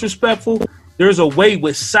being disrespectful, there's a way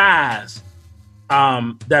with size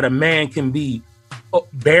that a man can be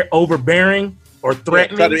overbearing or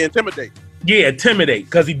threatening. Try to intimidate. Yeah, intimidate,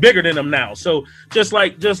 because he's bigger than them now. So just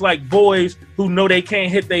like boys who know they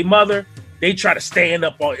can't hit their mother, they try to stand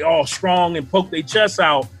up all strong and poke their chest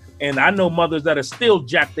out. And I know mothers that are still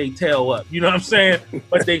jack their tail up. You know what I'm saying?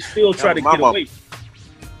 But they still try to get away.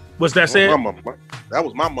 What's that said? That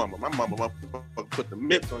was my mama. My mama put the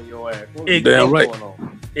mitts on your ass. Damn right.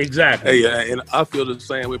 Exactly. Hey, and I feel the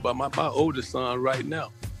same way about my oldest son right now.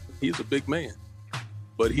 He's a big man,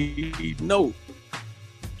 but he knows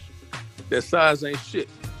that size ain't shit.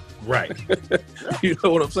 Right. You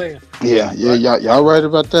know what I'm saying? Yeah, y'all right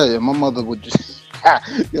about that. Yeah, my mother would just,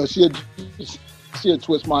 she'll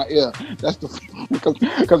twist my ear. That's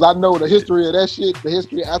because I know the history of that shit. The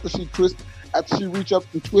history after she reach up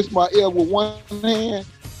and twist my ear with one hand,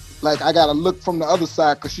 like I gotta look from the other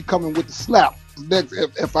side because she coming with the slap.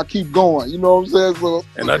 If I keep going, you know what I'm saying? So,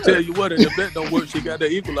 and I tell you what, if that don't work, she got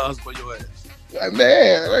that equalizer for your ass.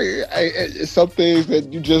 Man, it's some things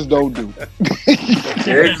that you just don't do.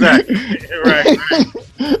 Exactly.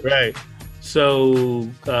 Right. So,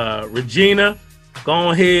 Regina,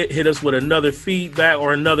 go ahead, hit us with another feedback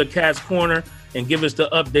or another Cat's Corner, and give us the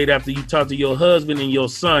update after you talk to your husband and your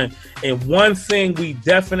son. And one thing we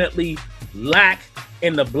definitely lack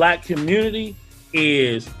in the black community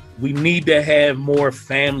is we need to have more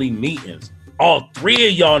family meetings. All three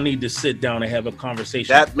of y'all need to sit down and have a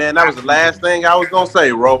conversation. That was the last thing I was gonna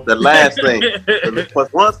say, Ro. The last thing.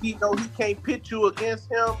 But once he know he can't pit you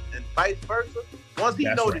against him and vice versa, once he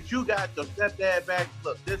know that you got your stepdad back,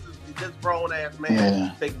 look, this grown ass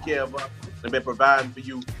man taking care of us and been providing for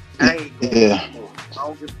you. I ain't going I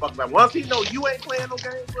don't give a fuck about it. Once he know you ain't playing no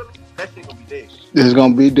games with him, that shit gonna be dead. It's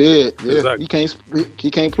gonna be dead. Yeah. Exactly.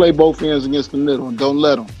 He can't play both ends against the middle. Don't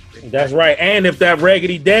let him. That's right. And if that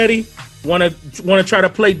raggedy daddy wanna try to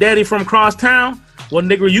play daddy from across town, well,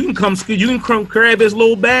 nigga, you can come grab his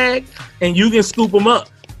little bag and you can scoop him up.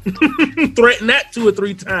 Threaten that 2 or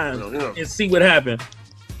 3 times and see what happens.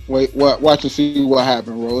 Wait, watch and see what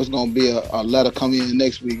happens, bro. It's gonna be a letter come in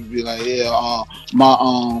next week and be like, my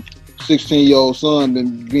 16-year-old son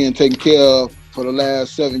been being taken care of for the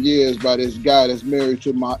last 7 years by this guy that's married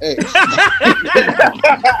to my ex.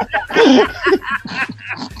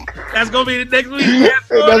 That's gonna be the next week's cast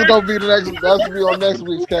score. That's gonna be on next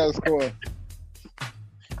week's cast score.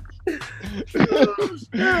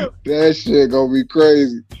 That shit gonna be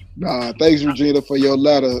crazy. Nah, thanks Regina for your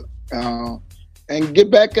letter. And get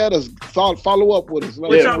back at us. Follow up with us.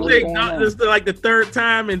 What y'all think? This is like the 3rd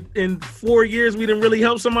time in 4 years we didn't really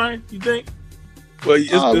help somebody. You think? Well,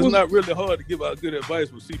 it's not really hard to give out good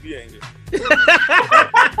advice when CB ain't here.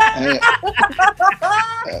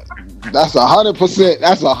 That's 100%.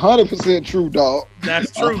 That's 100% true, dog.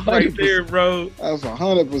 That's true right there, bro. That's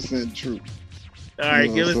 100% true. All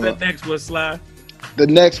right, give us the next one, Sly. The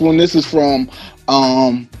next one. This is from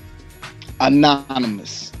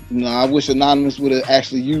Anonymous. I wish Anonymous would have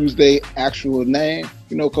actually used their actual name,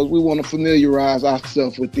 because we want to familiarize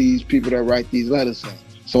ourselves with these people that write these letters in.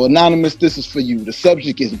 So Anonymous, this is for you. The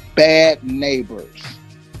subject is bad neighbors.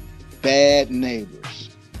 Bad neighbors.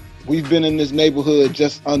 We've been in this neighborhood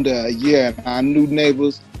just under a year, and our new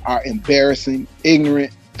neighbors are embarrassing,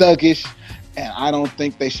 ignorant, thuggish, and I don't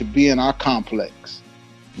think they should be in our complex.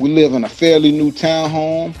 We live in a fairly new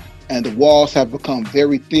townhome, and the walls have become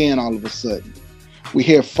very thin all of a sudden. We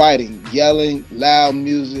hear fighting, yelling, loud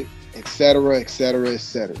music, etc., etc.,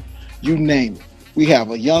 etc. You name it. We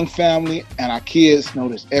have a young family, and our kids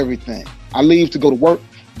notice everything. I leave to go to work.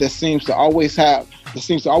 There seems to always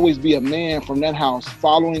be a man from that house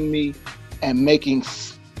following me and making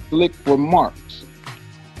slick remarks.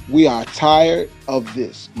 We are tired of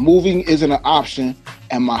this. Moving isn't an option,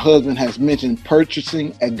 and my husband has mentioned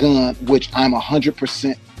purchasing a gun, which I'm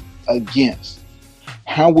 100% against.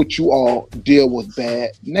 How would you all deal with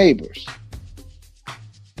bad neighbors?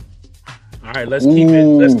 All right, let's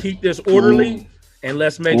keep this orderly. And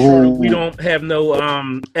let's make sure we don't have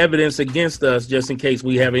no evidence against us just in case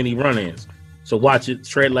we have any run-ins. So watch it,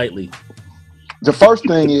 tread lightly. The first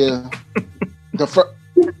thing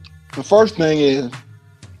is,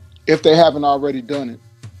 if they haven't already done it,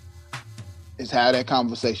 is have that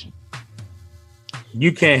conversation.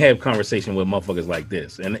 You can't have conversation with motherfuckers like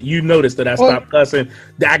this. And you notice that I stopped cussing.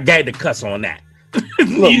 I got to cuss on that.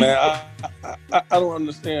 Look, man, I don't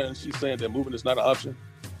understand. She's saying that moving is not an option.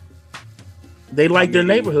 They like their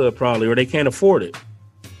neighborhood probably, or they can't afford it.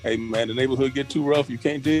 Hey man, the neighborhood get too rough. You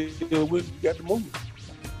can't deal with it. You got to move.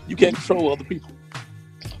 You can't control other people.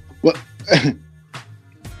 What?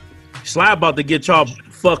 Sly about to get y'all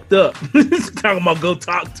fucked up. Talking about go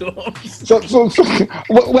talk to him. So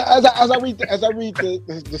as I read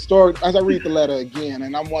the story, as I read the letter again,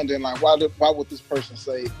 and I'm wondering like why would this person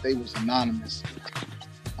say they was anonymous?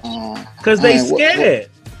 Because they scared.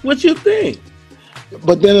 What you think?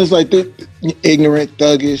 But then it's like ignorant,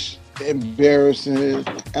 thuggish, embarrassing.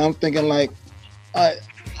 And I'm thinking like,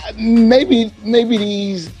 maybe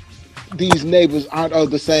these neighbors aren't of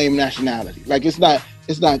the same nationality. Like it's not.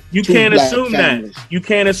 You can't assume families. That. You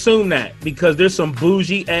can't assume that because there's some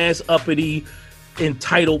bougie ass uppity,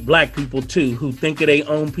 entitled black people too who think of their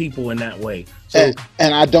own people in that way. So,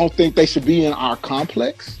 and I don't think they should be in our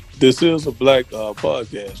complex. This is a black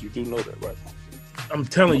podcast. You do know that, right? I'm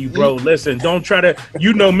telling you, bro. Listen, don't try to.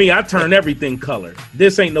 You know me. I turn everything color.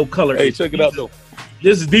 This ain't no color. Hey, check it out though.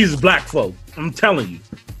 These is black folk. I'm telling you,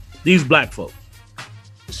 these black folk.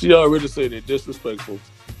 She already said they're disrespectful.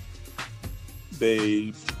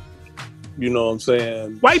 They, you know what I'm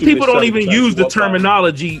saying? White people don't even use the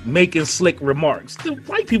terminology making slick remarks.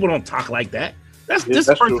 White people don't talk like that. This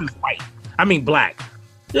person's white. I mean black.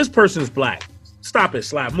 This person's black. Stop it,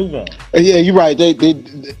 Sly. Move on. Yeah, you're right. They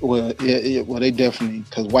definitely,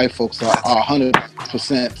 because white folks are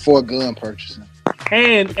 100% for gun purchasing.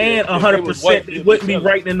 And 100%, they wouldn't be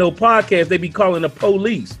writing in no podcast. They be calling the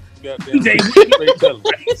police. They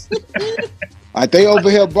like they over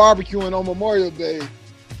here barbecuing on Memorial Day.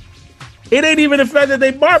 It ain't even the fact that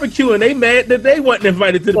they barbecuing. They mad that they wasn't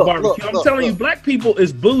invited to the barbecue. I'm telling you, black people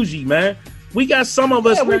is bougie, man. We got some of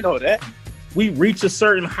us. Yeah, we know that. We reach a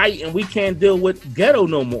certain height and we can't deal with ghetto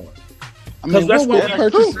no more. I mean,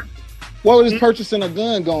 what was purchasing a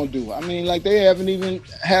gun gonna do? I mean, like they haven't even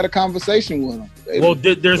had a conversation with him. Well,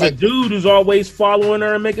 there's a dude who's always following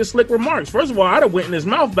her and making slick remarks. First of all, I'd have went in his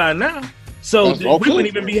mouth by now, so we wouldn't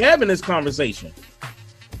even be having this conversation.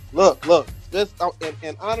 Look, this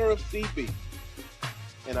in honor of CB,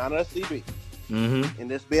 and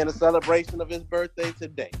this being a celebration of his birthday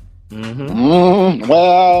today.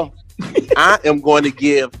 Well, I am going to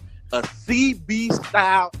give a CB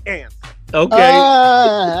style answer. Okay.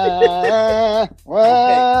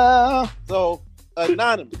 Well. Okay. So,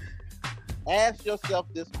 anonymous, ask yourself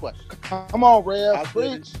this question. Come on, Rev.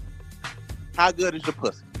 How good is your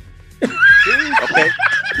pussy? Okay.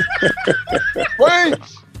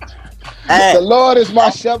 Preach. The Lord is my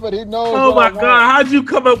shepherd. He knows. Oh my God! How'd you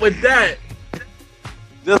come up with that?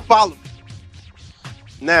 Just follow me.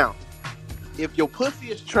 Now, if your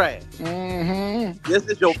pussy is trash, this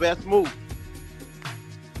is your best move.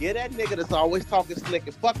 Get that nigga that's always talking slick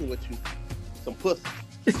and fucking with you some pussy.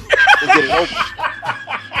 And get it over.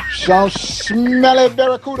 Some smelly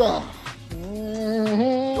barracuda.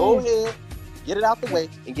 Go ahead, get it out the way,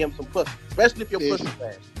 and give him some pussy. Especially if your pussy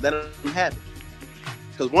trash. Let him have it.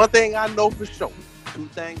 Because one thing I know for sure, two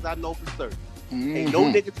things I know for certain. Ain't no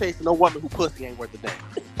nigga chasing no woman who pussy ain't worth a damn.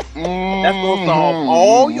 That's gonna solve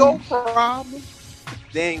all your problems.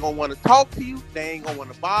 They ain't gonna want to talk to you. They ain't gonna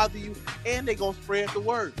want to bother you, and they gonna spread the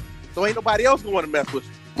word. So ain't nobody else gonna want to mess with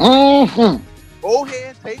you. Go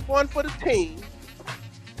ahead, take one for the team.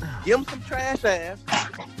 Give him some trash ass,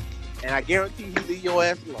 and I guarantee he leave your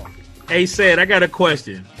ass alone. Hey, Said, I got a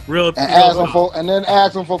question. And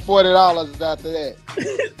ask him for $40 after that.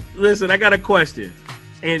 Listen, I got a question,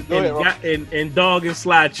 and Dawg and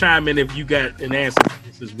Sly chime in if you got an answer for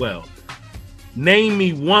this as well. Name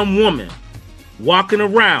me one woman walking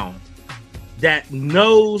around that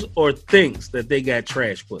knows or thinks that they got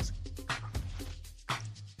trash pussy.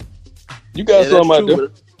 You got something out there.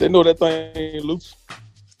 They know that thing ain't loose.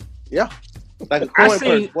 Yeah. Like I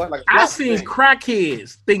seen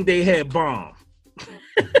crackheads think they had bomb.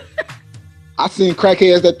 I seen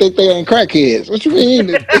crackheads that think they ain't crackheads. What you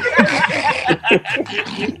mean?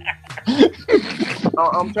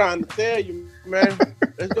 I'm trying to tell you, man.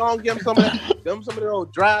 Let's go and give them some of that. Give them some of that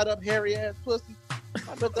old dried up hairy ass pussy.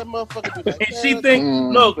 I bet that motherfucker do that. And she think,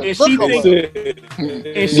 if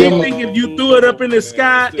you threw it up in the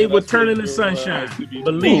sky, it would turn into sunshine.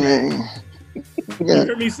 Believe it. You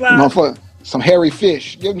hear me, Sly? Some hairy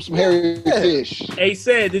fish. Give him some hairy fish. Hey,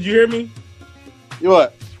 Said, did you hear me?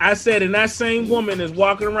 What? I said, and that same woman is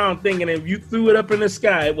walking around thinking if you threw it up in the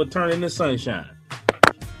sky, it would turn into sunshine.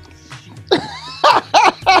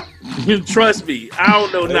 Trust me, I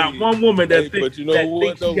don't know not one woman that thinks she got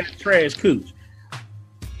trash cooch.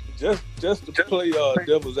 Just to play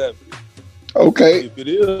devil's advocate. Okay. If it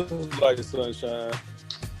is like sunshine,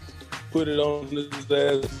 put it on his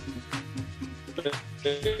ass.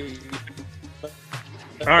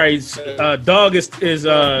 All right, Dawg is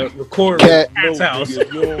recording at Cat's house.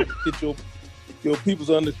 If you don't get your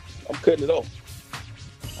people's under, I'm cutting it off.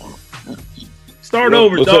 Start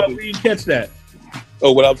over, Dawg. You didn't catch that.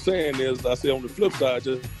 Oh, what I'm saying is, I say on the flip side,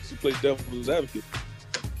 just to play devil's advocate.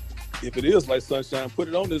 If it is like sunshine, put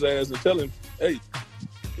it on his ass and tell him, hey,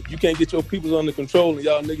 if you can't get your peoples under control and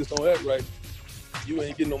y'all niggas don't act right, you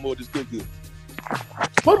ain't getting no more of this good.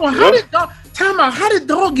 Hold on, how did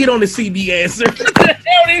Dawg get on the CB answer?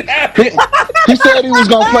 He said he was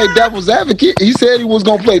gonna play devil's advocate. He said he was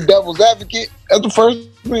gonna play devil's advocate. That's the first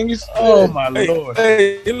thing he said. Oh my Lord!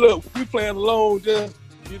 Hey, look, we playing alone, just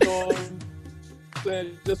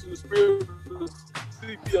saying, just in the spirit of the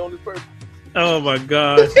CB on this person. Oh my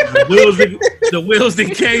gosh, the wheels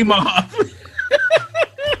that came off.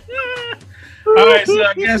 All right, so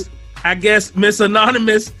I guess Miss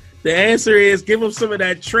Anonymous. The answer is give them some of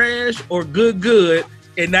that trash or good,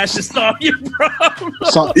 and that should solve your problem.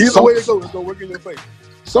 Either way it goes, it's gonna work in your face.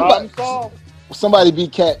 Somebody be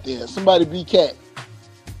Cat there. Somebody be Cat.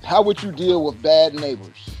 How would you deal with bad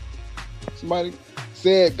neighbors? Somebody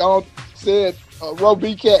said, Ro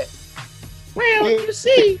be Cat. Well, you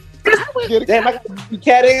see. Damn, I got to be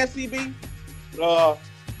Cat and CB.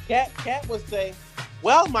 Cat would say,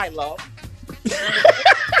 well, my love,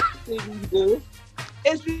 thing you do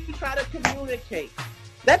is you try to communicate.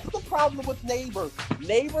 That's the problem with neighbors.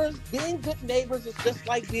 Being good neighbors is just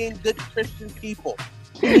like being good Christian people.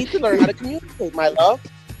 You need to learn how to communicate, my love.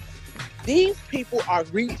 These people are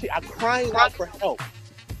crying out for help.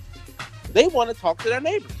 They want to talk to their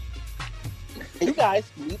neighbors. And you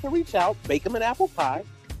guys need to reach out, bake them an apple pie,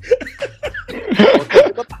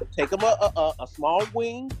 or take them a small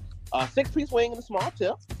wing, a 6-piece wing and a small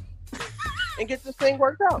tip, and get this thing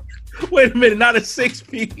worked out. Wait a minute, not a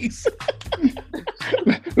 6-piece.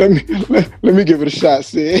 let me give it a shot,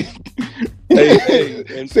 Sid. Hey,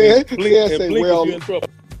 and Sid, blink, say, blink well, if you're in trouble.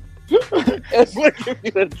 It's looking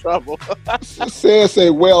you in trouble. Say,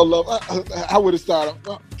 well, love. I would have started.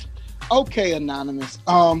 Okay, Anonymous.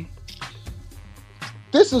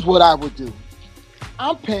 This is what I would do.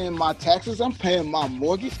 I'm paying my taxes. I'm paying my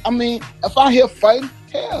mortgage. I mean, if I hear fighting,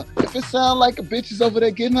 hell, if it sounds like a bitch is over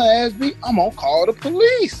there getting her ass beat, I'm gonna call the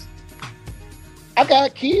police. I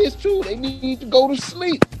got kids too. They need to go to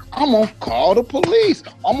sleep. I'm gonna call the police.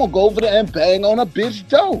 I'm gonna go over there and bang on a bitch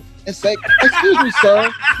door and say, excuse me,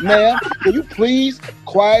 sir, ma'am, can you please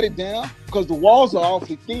quiet it down? Because the walls are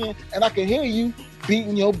awfully thin and I can hear you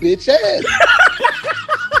beating your bitch ass.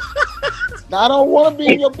 Now, I don't want to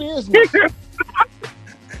be in your business.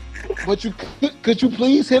 But could you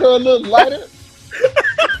please hit her a little lighter?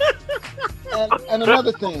 And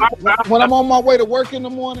another thing, when I'm on my way to work in the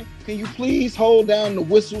morning, can you please hold down the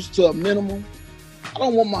whistles to a minimum? I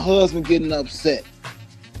don't want my husband getting upset.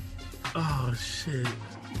 Oh, shit.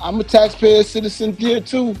 I'm a taxpayer citizen here,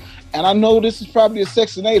 too. And I know this is probably a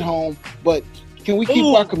Section 8 home, but can we keep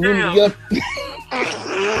our community up?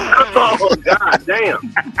 Oh, God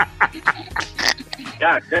damn.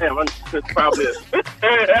 God damn, it's probably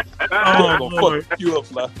I'm gonna fuck you up,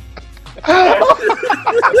 Fly.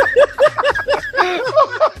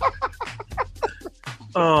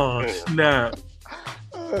 Oh, snap.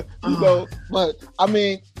 You know, but I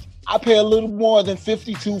mean, I pay a little more than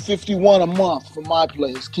 $52.51 a month for my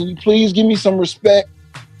place. Can you please give me some respect?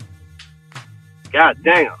 God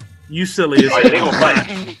damn. You silly as hell.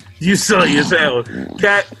 You silly as hell.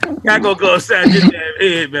 Cat gonna go inside your damn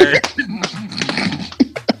head, man.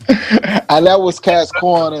 And that was Cat's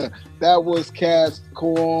Corner. I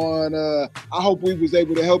hope we was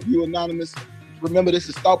able to help you, Anonymous. Remember, this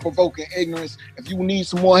is thought-provoking ignorance. If you need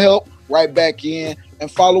some more help, right back in and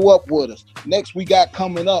follow up with us. Next we got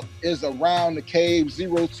coming up is Around the Cave,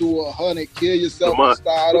 0 to 100. Kill yourself and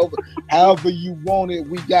start over. However you want it,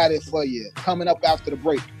 we got it for you. Coming up after the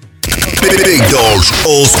break. Big Dog's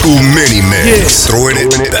old school mini mix. Throwing it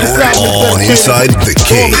back on inside the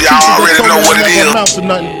cave. Y'all already know what it is.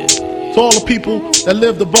 To all the people that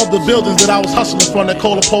lived above the buildings that I was hustling from that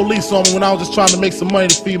called the police on me when I was just trying to make some money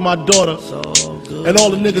to feed my daughter. And all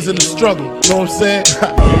the niggas in the struggle, you know what I'm saying?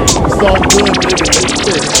 It's all good, nigga.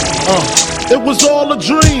 It was all a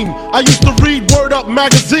dream. I used to read Word Up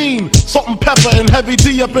magazine, Salt and Pepper and Heavy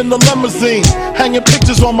D up in the limousine, hanging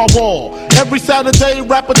pictures on my wall. Every Saturday,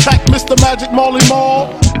 rap attack Mr. Magic Marley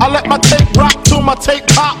Marl. I let my tape rock till my tape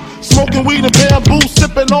pop. Smoking weed and bamboo,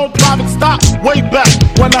 sipping on private stock. Way back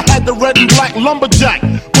when I had the red and black lumberjack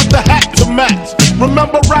with the hat to match.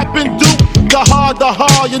 Remember rapping Duke? The hard,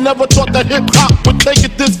 you never thought that hip-hop would take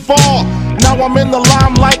it this far. Now I'm in the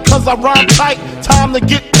limelight cause I rhyme tight. Time to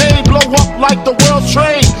get paid, blow up like the world's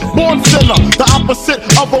trade. Born sinner, the opposite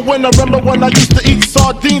of a winner. Remember when I used to eat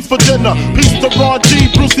sardines for dinner? Peace to Raw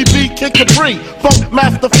G, Brucey B, Kid Capri, Funk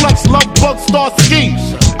Master Flex, Love Bug, Star Ski.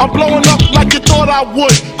 I'm blowing up like you thought I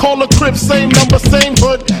would. Call a crib, same number, same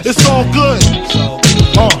hood. It's all good.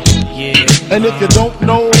 And if you don't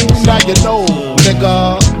know, now you know,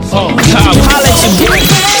 nigga.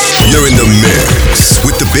 You're in the mix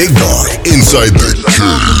with the Big Dog inside the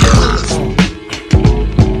cave.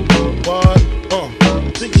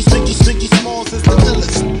 Ziggy Smalls is the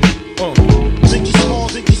illest. Ziggy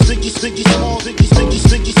Smalls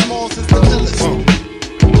is the illest.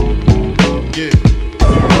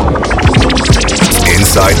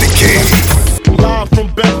 Inside the cave. Live from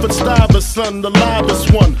Bedford Stuyvesant, the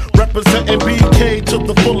livest one. Representing BK to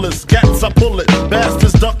the fullest. Gats, I pull it.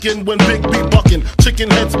 Bastards ducking when Big B bucking. Chicken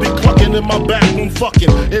heads be clucking in my back room fucking.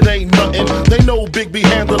 It ain't nothing. They know Big B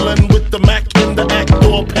handling with the Mac in the act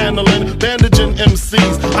door paneling. Bandaging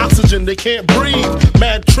MCs. Oxygen, they can't breathe.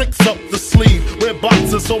 Mad tricks up the sleeve. Wear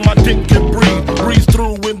boxes so my dick can breathe. Breeze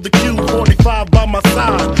through in the Q45 by my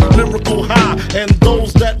side. Lyrical high. And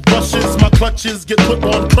those that brushes my clutches get put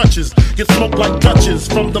on crutches. Get smoked like Dutches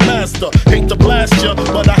from the master. Hate to blast ya,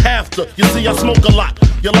 but I have to. You see, I smoke a lot.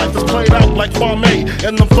 Your life is played out like Kwame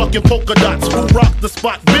and them fucking polka dots. Who rock the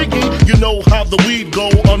spot? Biggie, you know how the weed go.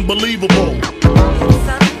 Unbelievable.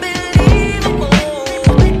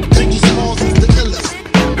 Ziggy Smalls is the illest.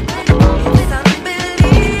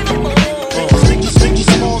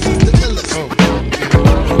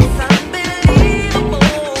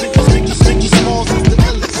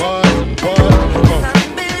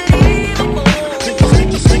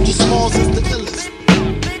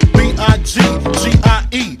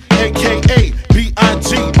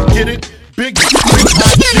 Get it? Biggie,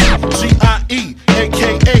 B-I-G-G-I-E,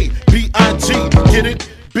 a.k.a. B-I-G. Get it?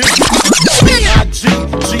 Biggie,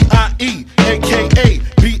 B-I-G-G-I-E, a.k.a.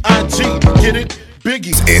 B-I-G. Get it?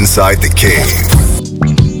 Biggie. Inside the Cave.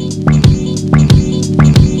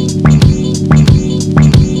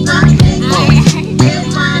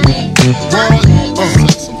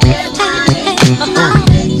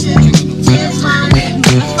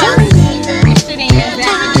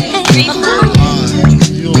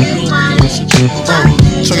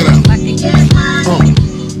 Check it out.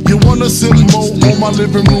 You wanna sit low on my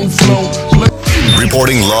living room floor?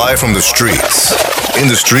 Reporting live from the streets. In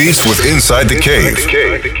the streets with Inside the Cave.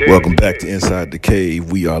 Welcome back to Inside the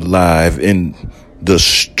Cave. We are live in the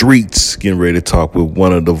streets, getting ready to talk with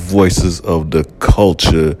one of the voices of the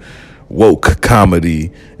culture. Woke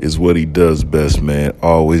comedy is what he does best, man.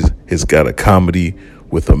 Always has got a comedy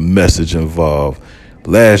with a message involved.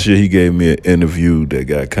 Last year, he gave me an interview that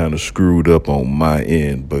got kind of screwed up on my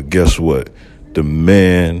end. But guess what? The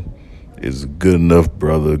man is a good enough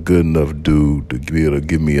brother, good enough dude to be able to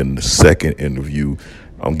give me a second interview.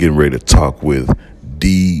 I'm getting ready to talk with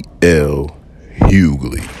D.L.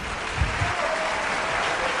 Hughley.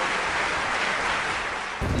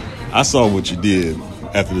 I saw what you did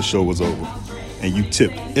after the show was over, and you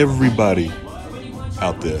tipped everybody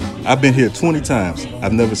out there. I've been here 20 times.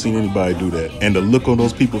 I've never seen anybody do that. And the look on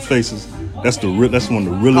those people's faces, that's one of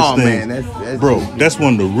the realest things. Man, that's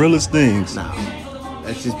one of the realest things. Nah,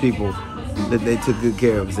 that's just people that they took good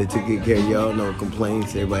care of us. They took good care of y'all. No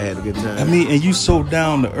complaints. Everybody had a good time. I mean, and you so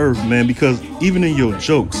down to earth, man, because even in your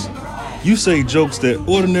jokes, you say jokes that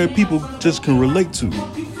ordinary people just can relate to.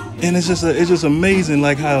 And it's just amazing,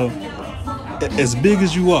 like how as big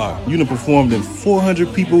as you are, you done performed in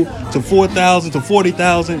 400 people to 4,000 to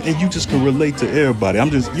 40,000, and you just can relate to everybody. You're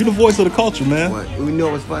the voice of the culture, man. You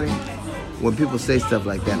know what's funny? When people say stuff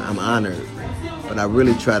like that, I'm honored, but I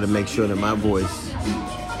really try to make sure that my voice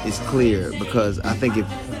is clear, because I think if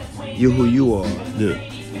you're who you are,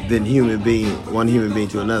 then one human being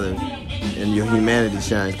to another, and your humanity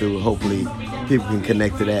shines through, hopefully people can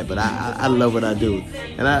connect to that. But I love what I do,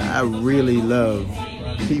 and I really love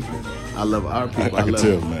people. I love our people. I can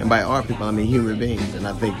tell, man. And by our people, I mean human beings. And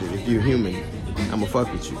I think that if you're human, I'm going to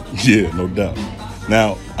fuck with you. Yeah, no doubt.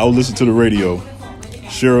 Now, I would listen to the radio.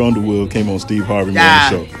 Cheryl Underwood came on Steve Harvey Morning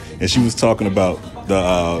Show, and she was talking about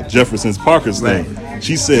the Jefferson's Parker's thing.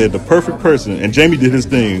 She said the perfect person, and Jamie did his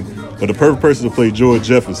thing, but the perfect person to play George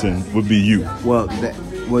Jefferson would be you. Well,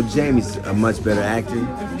 Jamie's a much better actor.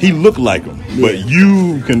 He looked like him, but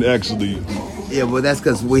you can actually... Yeah, well, that's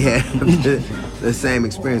because we had the same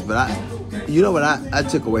experience. But you know what I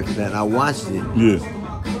took away from that? I watched it. Yeah.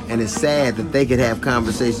 And it's sad that they could have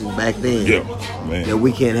conversations back then that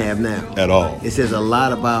we can't have now. At all. It says a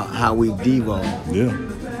lot about how we devolved. Yeah.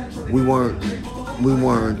 We weren't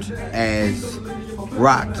as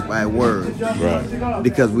rocked by words. Right.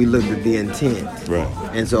 Because we looked at the intent. Right.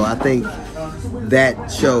 And so I think that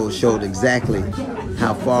show showed exactly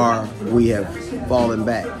how far we have fallen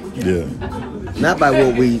back. Yeah. Not by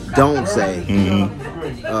what we don't say,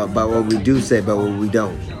 by what we do say, but what we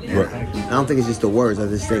don't. Right. I don't think it's just the words. I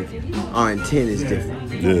just think our intent is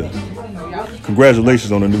different. Yeah.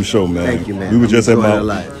 Congratulations on the new show, man. Thank you, man. We were just at my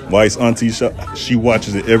wife's auntie shop. She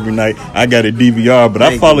watches it every night. I got a DVR, but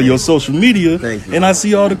I follow your social media, and I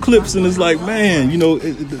see all the clips, and it's like, man, you know,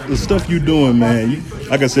 the stuff you doing, man.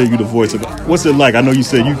 Like I said, you the voice of it. What's it like? I know you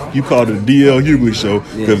said you called it the D.L. Hughley show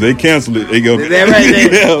because they canceled it. They go,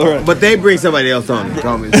 right. But they bring somebody else on and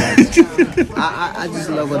call me. I just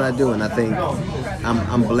love what I do, and I think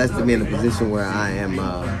I'm blessed to be in a position where I am.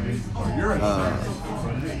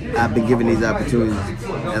 I've been given these opportunities,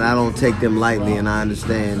 and I don't take them lightly, and I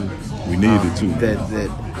understand. We need it too. That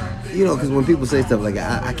you know, because when people say stuff like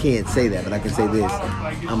I can't say that, but I can say this: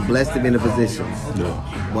 I'm blessed to be in a position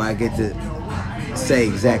where I get to say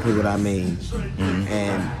exactly what I mean,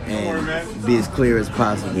 and be as clear as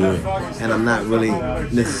possible. And I'm not really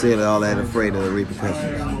necessarily all that afraid of the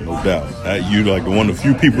repercussions. No doubt. You're like one of the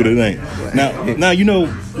few people that ain't. Now you know,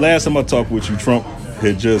 last time I talked with you, Trump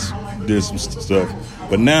had just did some stuff.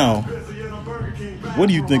 But now, what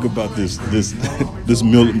do you think about this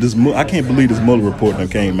Mueller? I can't believe this Mueller report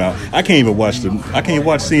that came out. I can't watch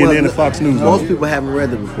CNN and Fox News. Most people haven't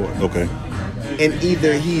read the report. Okay. And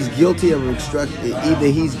either he's guilty of a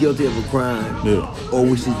crime, or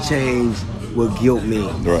we should change what guilt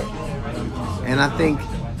means. Right. And I think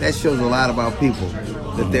that shows a lot about people,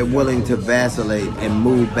 that they're willing to vacillate and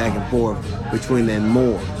move back and forth between their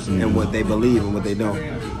mores and what they believe and what they don't.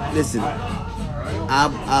 Listen,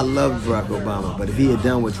 I love Barack Obama, but if he had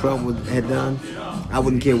done what Trump had done, I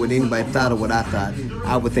wouldn't care what anybody thought or what I thought.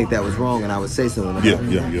 I would think that was wrong, and I would say something about it.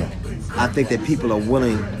 Yeah. I think that people are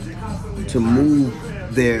willing to move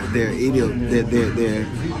their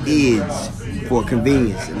edge for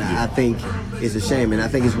convenience, and I think it's a shame. And I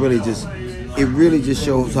think it really just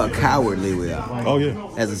shows how cowardly we are. Oh yeah,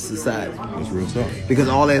 as a society. That's real talk. Because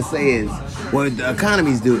all they say is, well, the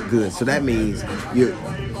economy's doing good, so that means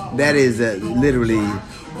that is literally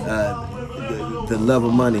the love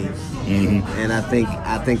of money. Mm-hmm. And I think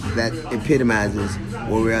that epitomizes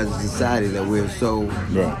where we are as a society, that we're so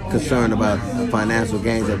concerned about financial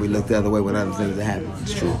gains that we look the other way when other things are happening.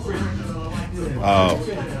 It's true.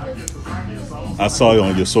 I saw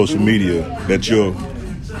on your social media that your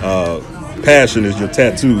passion is your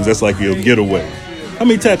tattoos. That's like your getaway. How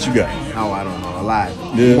many tats you got? Oh, I don't know. A lot.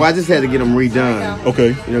 Yeah. Well, I just had to get them redone.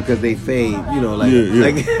 Okay. You know, because they fade. You know, like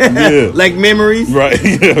yeah. like memories. Right.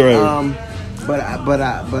 Right.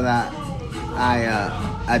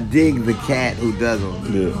 I dig the cat who does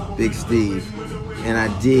them, Big Steve, and I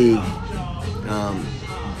dig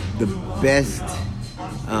the best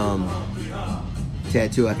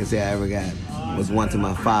tattoo I can say I ever got was one to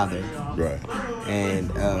my father. Right.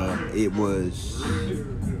 And it was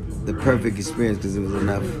the perfect experience because it was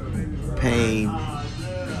enough pain.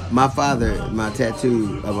 My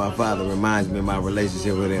tattoo of my father reminds me of my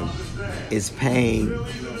relationship with him. It's pain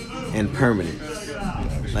and permanence.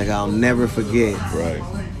 Like, I'll never forget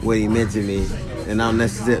what he meant to me, and I'll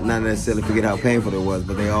not necessarily forget how painful it was,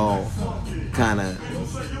 but they all kind of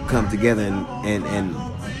come together and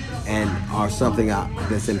are something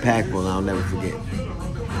that's impactful, and I'll never forget.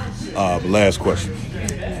 Last question.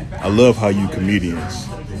 I love how you comedians,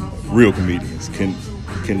 real comedians, can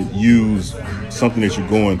use something that you're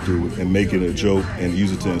going through and make it a joke and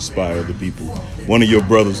use it to inspire other people. One of your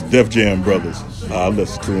brothers, Def Jam brothers, I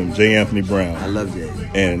listen to him, J. Anthony Brown. I love Jay.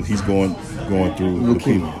 And he's going through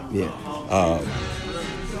leukemia. Yeah.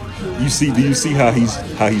 Do you see how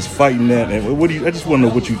he's fighting that? And I just want to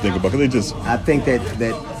know what you think about it. I think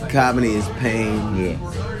that comedy is pain. Yeah.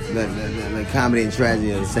 The comedy and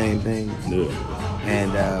tragedy are the same thing. Yeah.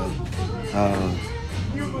 And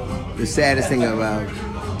the saddest thing about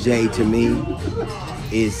Jay to me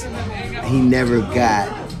is he never got,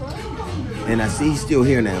 and I see he's still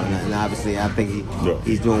here now, and obviously I think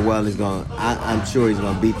he's doing well. I'm sure he's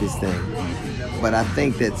gonna beat this thing. But I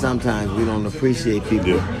think that sometimes we don't appreciate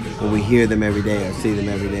people when we hear them every day or see them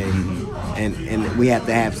every day, and we have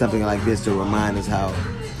to have something like this to remind us how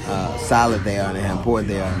solid they are and how important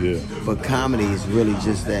they are. Yeah. But comedy is really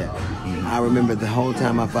just that. I remember the whole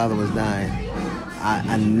time my father was dying,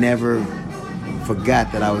 I never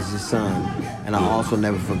forgot that I was his son, and I also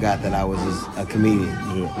never forgot that I was a comedian.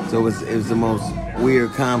 Yeah. So it was the most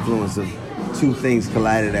weird confluence of two things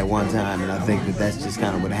collided at one time, and I think that's just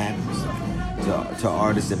kind of what happens to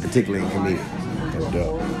artists and particularly comedians. No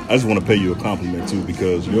doubt. I just want to pay you a compliment too,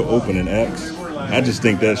 because your opening acts, I just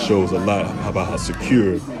think that shows a lot about how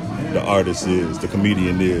secure the artist is, the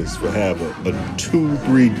comedian is, for having a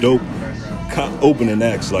 2-3 dope opening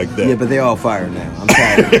acts like that. Yeah, but they all fired now. I'm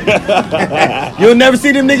tired. You'll never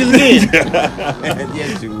see them niggas again.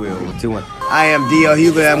 Yes, you will. 2-1. I am D.L.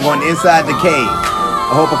 Hughley. I'm going inside the cave.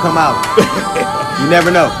 I hope I come out. You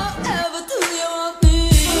never know.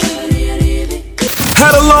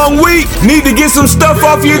 Had a long week? Need to get some stuff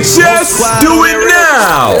off your chest? Do it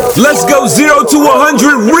now! Let's go 0 to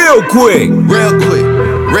 100 real quick. Real quick.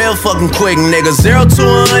 Real fucking quick, nigga. 0 to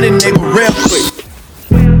 100, nigga. Real quick.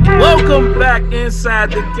 Welcome back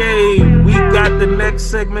inside the cave. We got the next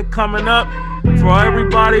segment coming up. For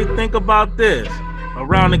everybody, think about this.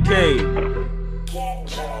 Around the cave.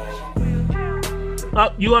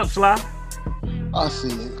 Up, you up, Sly? I see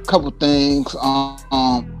a couple things.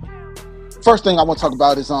 First thing I want to talk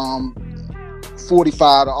about is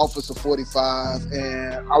 45, the Office of 45,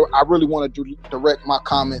 and I really want to direct my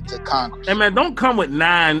comment to Congress. Hey man, don't come with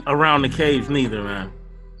 9 around the cave neither, man.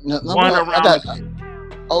 One around the cave.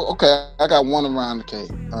 Oh, okay. I got one around the cave.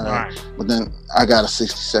 All right. But then I got a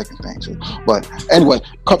 60-second thing too. But anyway,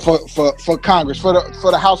 for Congress, for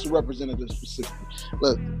the House of Representatives specifically,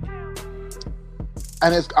 look,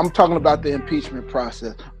 and I'm talking about the impeachment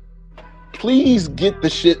process. Please get the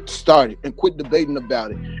shit started and quit debating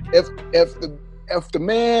about it. If the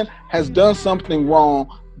man has done something wrong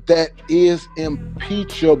that is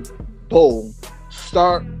impeachable,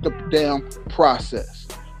 start the damn process.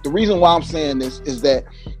 The reason why I'm saying this is that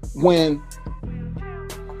when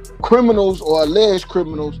criminals or alleged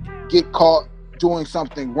criminals get caught doing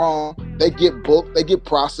something wrong, they get booked, they get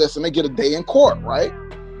processed, and they get a day in court, right?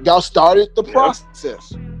 Y'all started the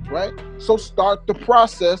process, right? So start the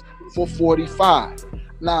process for 45.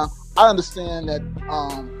 Now, I understand that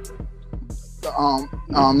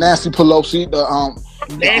Nancy Pelosi,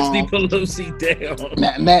 Nancy Pelosi down.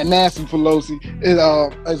 Nancy Pelosi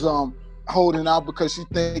is holding out because she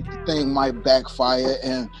think the thing might backfire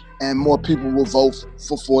and more people will vote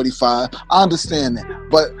for 45. I understand that,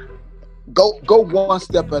 but go one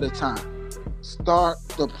step at a time. Start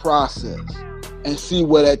the process and see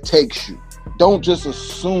where that takes you. Don't just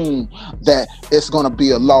assume that it's going to be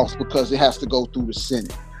a loss because it has to go through the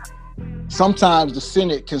Senate. Sometimes the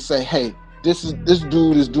Senate can say, "Hey, this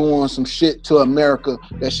dude is doing some shit to America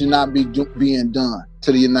that should not be being done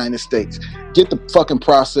to the United States." Get the fucking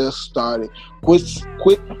process started. Quit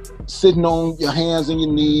sitting on your hands and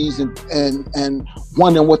your knees and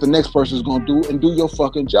wondering what the next person is going to do, and do your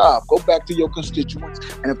fucking job. Go back to your constituents,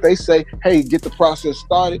 and if they say, "Hey, get the process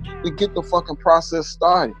started," then get the fucking process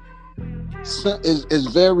started. It's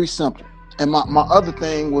very simple. And my other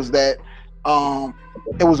thing was that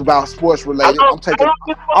it was about sports related. I'm taking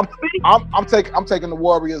the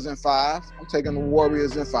Warriors in 5. I'm taking the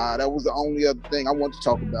Warriors in 5. That was the only other thing I wanted to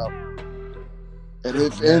talk about. And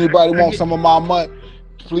if anybody wants some of my money,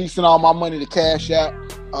 please send all my money to Cash App,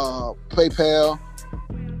 PayPal.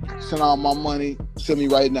 Send all my money to me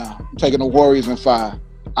right now. I'm taking the Warriors in 5.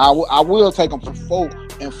 I will take them for 4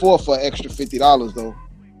 and 4 for an extra $50 though.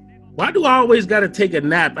 Why do I always got to take a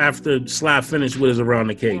nap after Sly finished with us around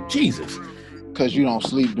the cave? Jesus. Because you don't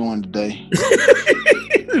sleep during the day.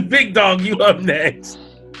 Big Dog, you up next.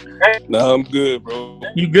 No, I'm good, bro.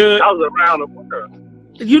 You good? I was around the world.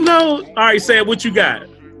 You know, all right, Sam, what you got? I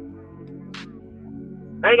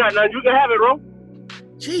ain't got nothing. You can have it, bro.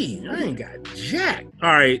 Gee, I ain't got jack.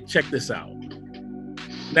 All right, check this out.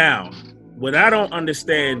 Now, what I don't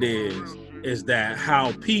understand is that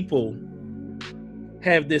how people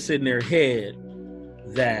have this in their head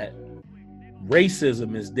that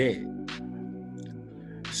racism is dead.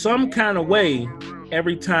 Some kind of way,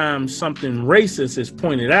 every time something racist is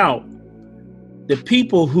pointed out, the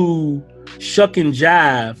people who shuck and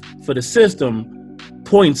jive for the system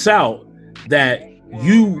points out that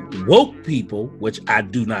you woke people, which I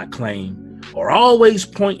do not claim, are always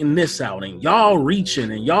pointing this out and y'all reaching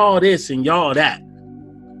and y'all this and y'all that.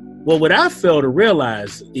 Well, what I fail to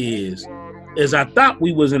realize is I thought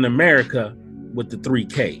we was in America with the 3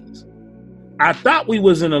 Ks. I thought we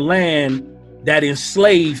was in a land that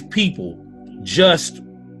enslaved people just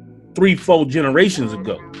 3-4 generations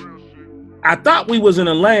ago. I thought we was in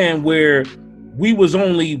a land where we was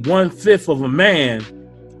only 1/5 of a man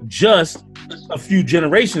just a few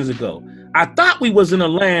generations ago. I thought we was in a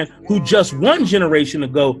land who just 1 generation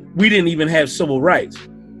ago, we didn't even have civil rights.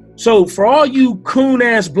 So for all you coon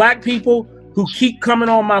ass black people who keep coming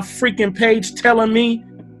on my freaking page telling me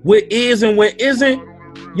what is and what isn't,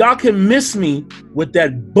 y'all can miss me with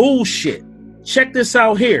that bullshit. Check this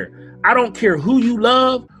out here. I don't care who you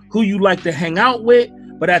love, who you like to hang out with,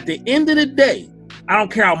 but at the end of the day, I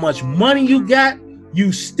don't care how much money you got,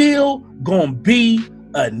 you still gonna be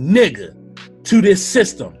a nigga to this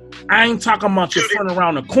system. I ain't talking about your friend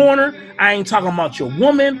around the corner. I ain't talking about your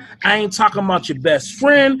woman. I ain't talking about your best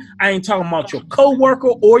friend. I ain't talking about your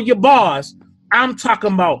coworker or your boss. I'm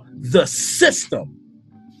talking about the system.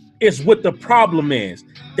 It's what the problem is.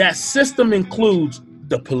 That system includes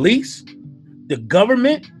the police, the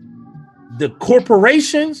government, the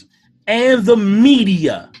corporations, and the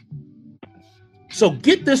media. So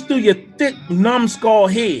get this through your thick, numbskull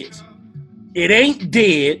heads. It ain't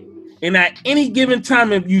dead. And at any given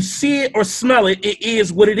time, if you see it or smell it, it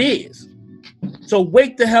is what it is. So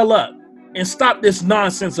wake the hell up and stop this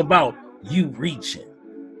nonsense about you reaching.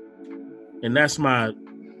 And that's my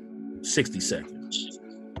 60 seconds.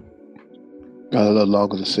 Got a little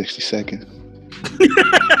longer than 60 seconds.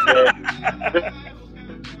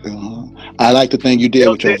 I like the thing you did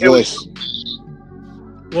with your voice.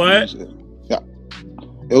 What? Yeah.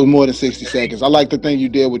 It was more than 60 seconds. I like the thing you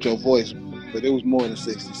did with your voice, but it was more than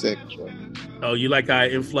 60 seconds, right? Oh, you like I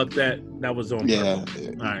influx that? That was on purpose.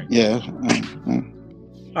 All right. Yeah.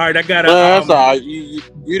 All right, I got that's all right. You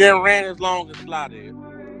didn't ran as long as Sly did. All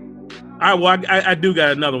right, well, I do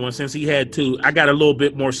got another one since he had 2. I got a little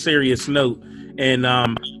bit more serious note, and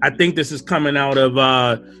I think this is coming out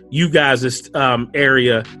of you guys'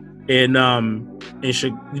 area in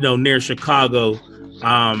near Chicago.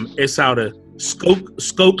 It's out of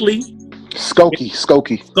Skokie,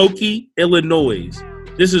 Illinois.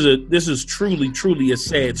 This is truly a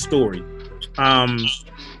sad story.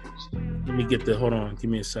 Let me get hold on,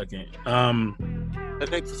 give me a second. I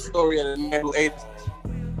think the story of the man who ate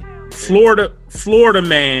Florida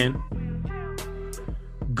man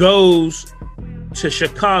goes to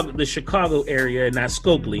the Chicago area, not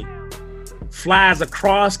Skokie, flies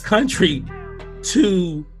across country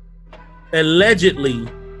to allegedly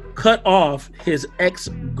cut off his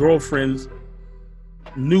ex-girlfriend's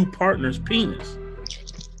new partner's penis.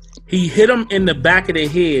 He hit him in the back of the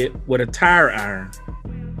head with a tire iron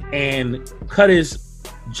and cut his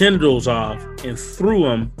genitals off and threw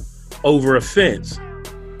him over a fence.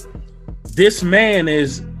 This man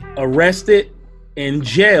is arrested and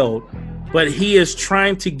jailed, but he is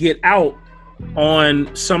trying to get out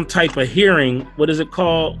on some type of hearing. What is it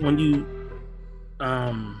called when you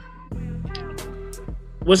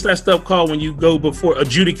what's that stuff called when you go before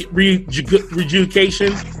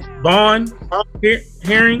adjudication bond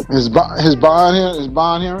hearing? His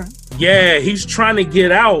bond hearing? Yeah, he's trying to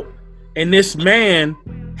get out, and this man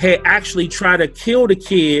had actually tried to kill the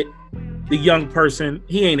kid, the young person.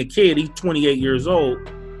 He ain't a kid, he's 28 years old.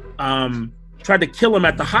 Tried to kill him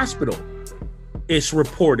at the hospital. It's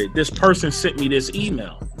reported. This person sent me this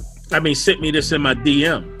email. Sent me this in my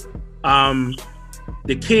DM.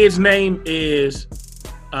 The kid's name is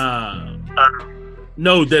the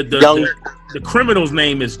criminal's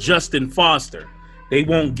name is Justin Foster. They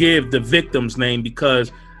won't give the victim's name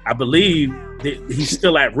because I believe that he's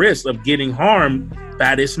still at risk of getting harmed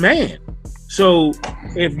by this man. So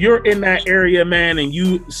if you're in that area, man, and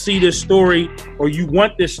you see this story or you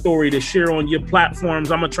want this story to share on your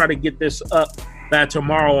platforms, I'm gonna try to get this up by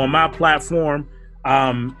tomorrow on my platform.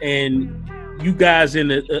 And you guys in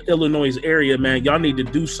the Illinois area, man, y'all need to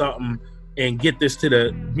do something and get this to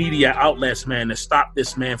the media outlets, man, to stop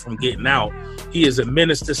this man from getting out. He is a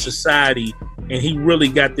menace to society, and he really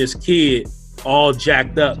got this kid all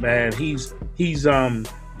jacked up, man. He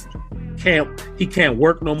can't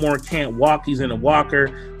work no more, can't walk. He's in a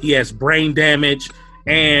walker. He has brain damage,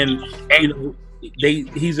 and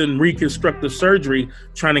he's in reconstructive surgery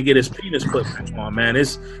trying to get his penis put back on, man.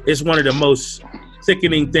 It's one of the most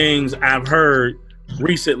sickening things I've heard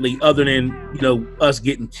recently, other than us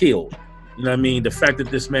getting killed. You know what I mean? The fact that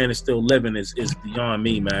this man is still living is beyond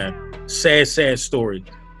me, man. Sad story.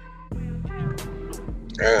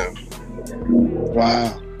 Damn.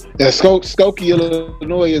 Wow. Yeah, Skokie,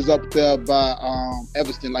 Illinois is up there by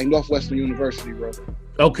Evanston, like Northwestern University, bro.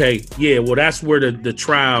 Okay, yeah. Well, that's where the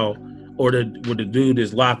trial or where the dude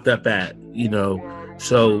is locked up at.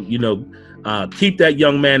 So keep that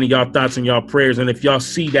young man in y'all thoughts and y'all prayers. And if y'all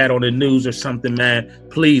see that on the news or something, man,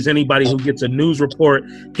 please, anybody who gets a news report,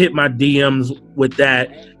 hit my DMs with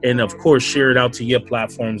that, and of course share it out to your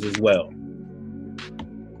platforms as well.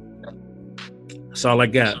 That's all I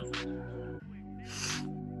got.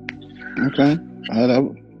 Okay, that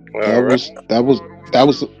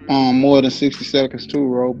was more than 60 seconds too,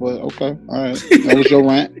 Ro. But okay, all right, that was your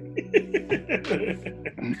rant.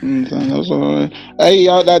 That was all right. Hey,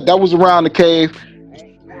 y'all, that was Around the Cave.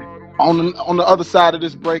 On the other side of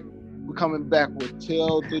this break, we're coming back with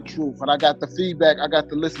Tell the Truth, and I got the feedback. I got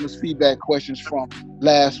the listeners' feedback questions from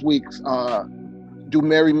last week's. Do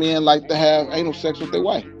married men like to have anal sex with their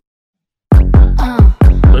wife?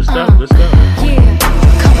 Let's go. Yeah.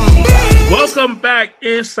 Welcome back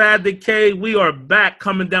inside the cave. We are back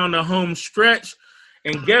coming down the home stretch.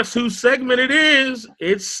 And guess whose segment it is?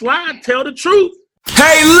 It's Sly Tell the Truth.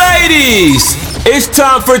 Hey ladies, it's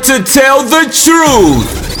time for To Tell the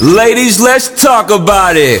Truth. Ladies, let's talk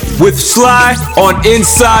about it with Sly on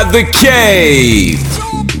Inside the Cave.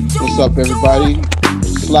 What's up, everybody?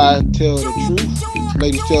 Sly Tell the Truth.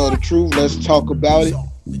 Ladies, tell the truth. Let's talk about it.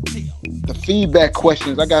 The feedback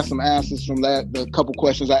questions, I got some answers from the couple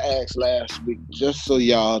questions I asked last week, just so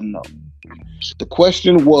y'all know. The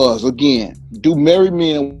question was, again, do married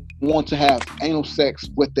men want to have anal sex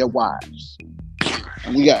with their wives?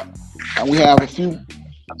 And we have a few.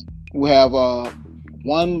 We have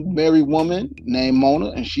one married woman named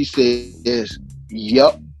Mona, and she says,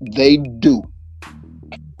 "Yep, they do."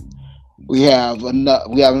 We have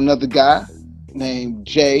another guy named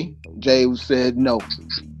Jay. Jay said no.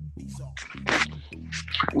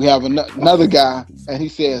 We have another guy, and he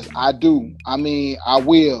says, "I do. I mean, I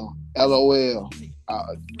will. LOL."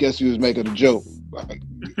 Guess he was making a joke.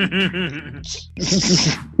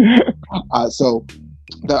 So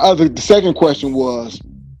the second question was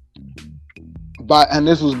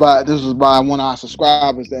this was by one of our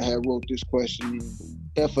subscribers that had wrote this question.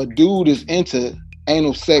 If a dude is into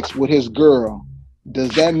anal sex with his girl,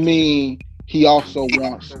 does that mean he also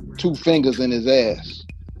wants 2 fingers in his ass?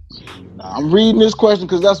 Now, I'm reading this question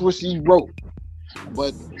because that's what she wrote,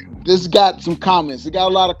 but this got some comments. It got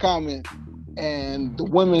a lot of comments, and the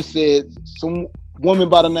women said, some woman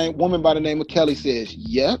by the name of Kelly says,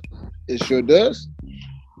 "Yep, it sure does."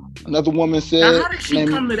 Another woman said, now, how did she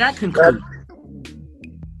come to that conclusion?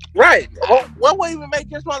 Right. What would even make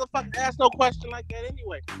this motherfucker ask no question like that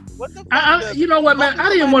anyway? What the fuck? You know what, man? I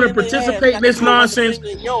didn't want to participate in this nonsense.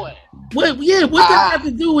 What does that have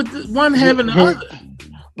to do with one having the other?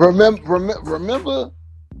 Remember,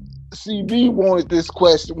 CB wanted this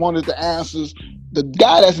question, wanted the answers. The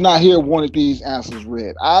guy that's not here wanted these answers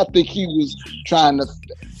read. I think he was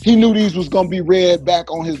he knew these was gonna be read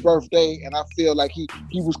back on his birthday, and I feel like he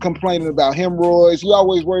was complaining about hemorrhoids. He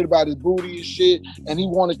always worried about his booty and shit, and he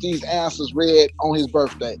wanted these answers read on his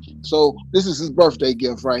birthday. So this is his birthday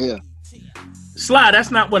gift right here. Sly,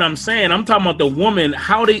 that's not what I'm saying. I'm talking about the woman.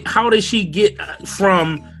 How did she get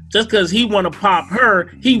from just because he want to pop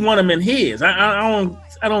her, he want him in his? I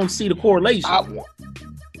don't see the correlation.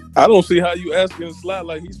 I don't see how you asking Sly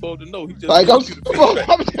like he's supposed to know. He just like he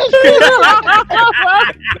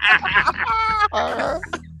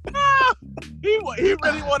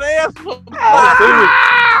really want to answer.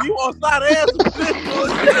 He want Sly to answer.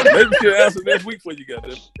 Maybe she'll answer next week for you,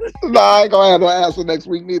 goddamn. Nah, I ain't gonna have no answer next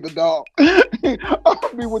week neither, dog. I'm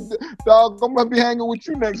gonna be with dog. I'm gonna be hanging with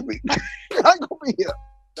you next week. I ain't gonna be here.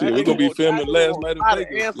 Shit, we're gonna be filming last night in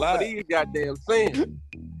Vegas. For these goddamn sins.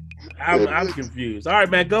 I'm confused. All right,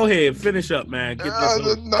 man, go ahead. Finish up, man. Get this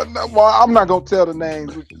well, I'm not gonna tell the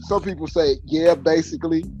names. Some people say, yeah,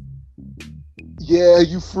 basically. Yeah,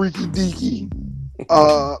 you freaky deaky.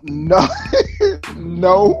 No,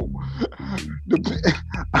 no.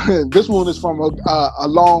 This one is from a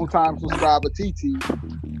long time subscriber, TT.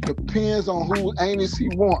 Depends on who anus he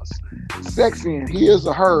wants. Sexy and his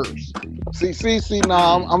or hers. See.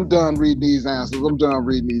 Now I'm done reading these answers. Well,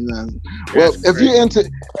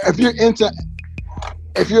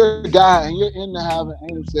 if you're a guy and you're into having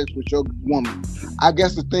anal sex with your woman, I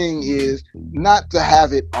guess the thing is not to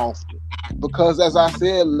have it often. Because as I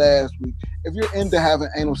said last week, if you're into having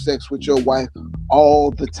anal sex with your wife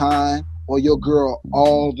all the time or your girl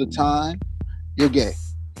all the time, you're gay.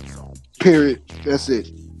 Period. That's it.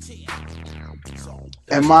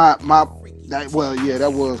 And that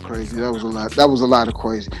was crazy. That was a lot. That was a lot of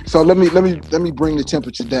crazy. So let me bring the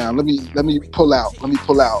temperature down. Let me pull out.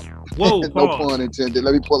 Whoa, no pun intended.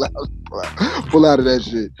 Let me pull out of that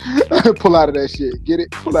shit. Pull out of that shit. Get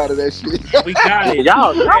it? Pull out of that shit. We got it.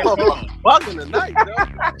 Y'all bugging tonight, though.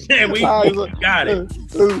 Yeah, we got it.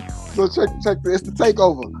 So check this. It's the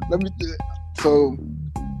takeover. So,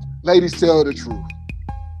 ladies, tell the truth.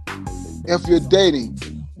 If you're dating,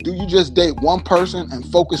 do you just date one person and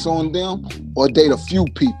focus on them, or date a few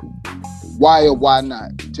people? Why or why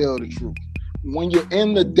not? Tell the truth. When you're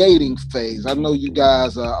in the dating phase, I know you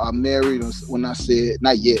guys are married. When I said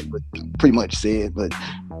not yet, but pretty much said. But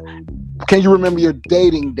can you remember your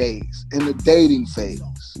dating days in the dating phase?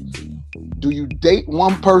 Do you date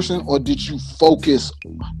one person, or did you focus?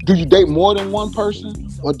 Do you date more than one person,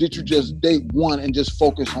 or did you just date one and just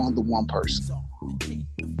focus on the one person?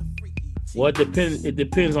 Well, it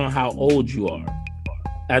depends on how old you are.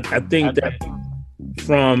 I think that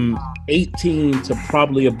from 18 to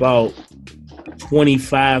probably about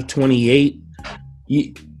 25, 28,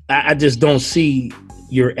 I just don't see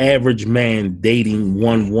your average man dating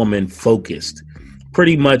one woman focused.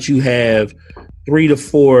 Pretty much you have 3 to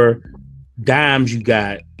 4 dimes you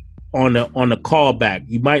got on the callback.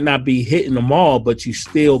 You might not be hitting them all, but you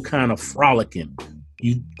still kind of frolicking.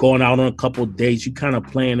 You going out on a couple of dates, you kind of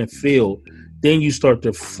playing the field. Then you start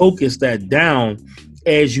to focus that down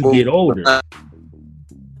as you get older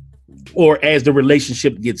or as the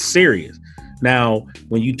relationship gets serious. Now,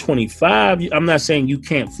 when you're 25, I'm not saying you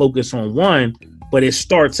can't focus on one, but it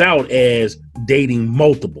starts out as dating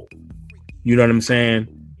multiple. You know what I'm saying?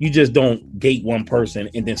 You just don't date one person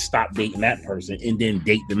and then stop dating that person and then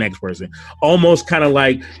date the next person. Almost kind of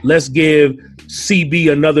like, let's give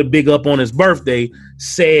CB another big up on his birthday,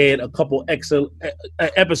 said a couple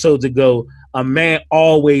episodes ago, a man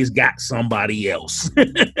always got somebody else.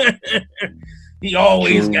 He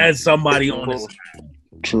always got somebody on his side.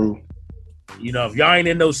 True. You know, if y'all ain't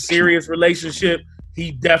in no serious relationship,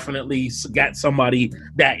 he definitely got somebody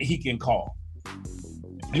that he can call.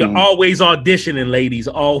 You're always auditioning, ladies.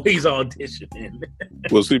 Always auditioning.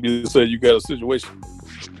 Well, CB said you got a situation.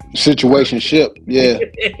 Situationship, yeah.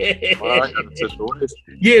 Well, I got a situation.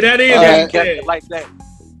 Yeah, that is it like that.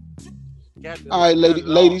 All right,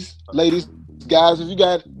 ladies, guys, if you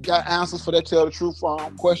got answers for that Tell the Truth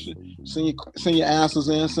question, send your answers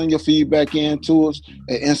in, send your feedback in to us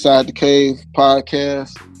at Inside the Cave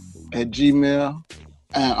Podcast at Gmail.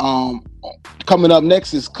 And coming up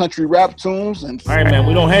next is Country Rap Tunes. And all right, man,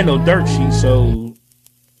 we don't have no dirt sheet, so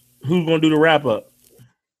who's gonna do the wrap up?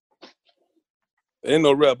 Ain't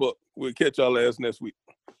no wrap up. We'll catch y'all ass next week.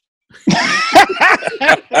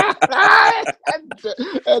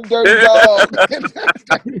 That dirty dog.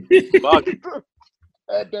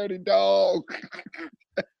 That dirty dog.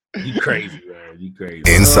 You crazy, man. You crazy.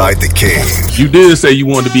 Inside the Cave. You did say you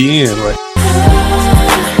wanted to be in, right?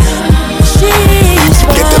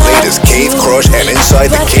 Get the latest Cave Crush and Inside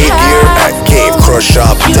the Cave gear at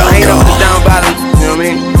CaveCrushShop.com. I ain't on the down bottom, you know what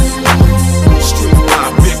I mean?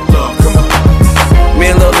 Me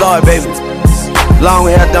and Lil Lloyd, baby. Long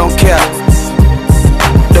hair, don't care.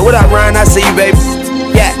 So what up, Ryan? I see you, baby.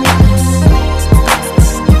 Yeah.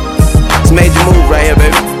 It's a major move right here,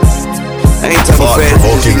 baby. I ain't talking fast.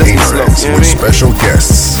 Thought-provoking ignorance with special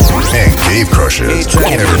guests and Cave Crushers.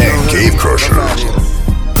 And Cave Crushers.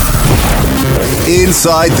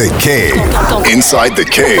 Inside the Cave. Inside the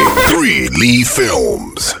Cave. 3 Lee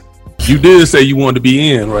Films. You did say you wanted to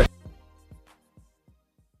be in, right?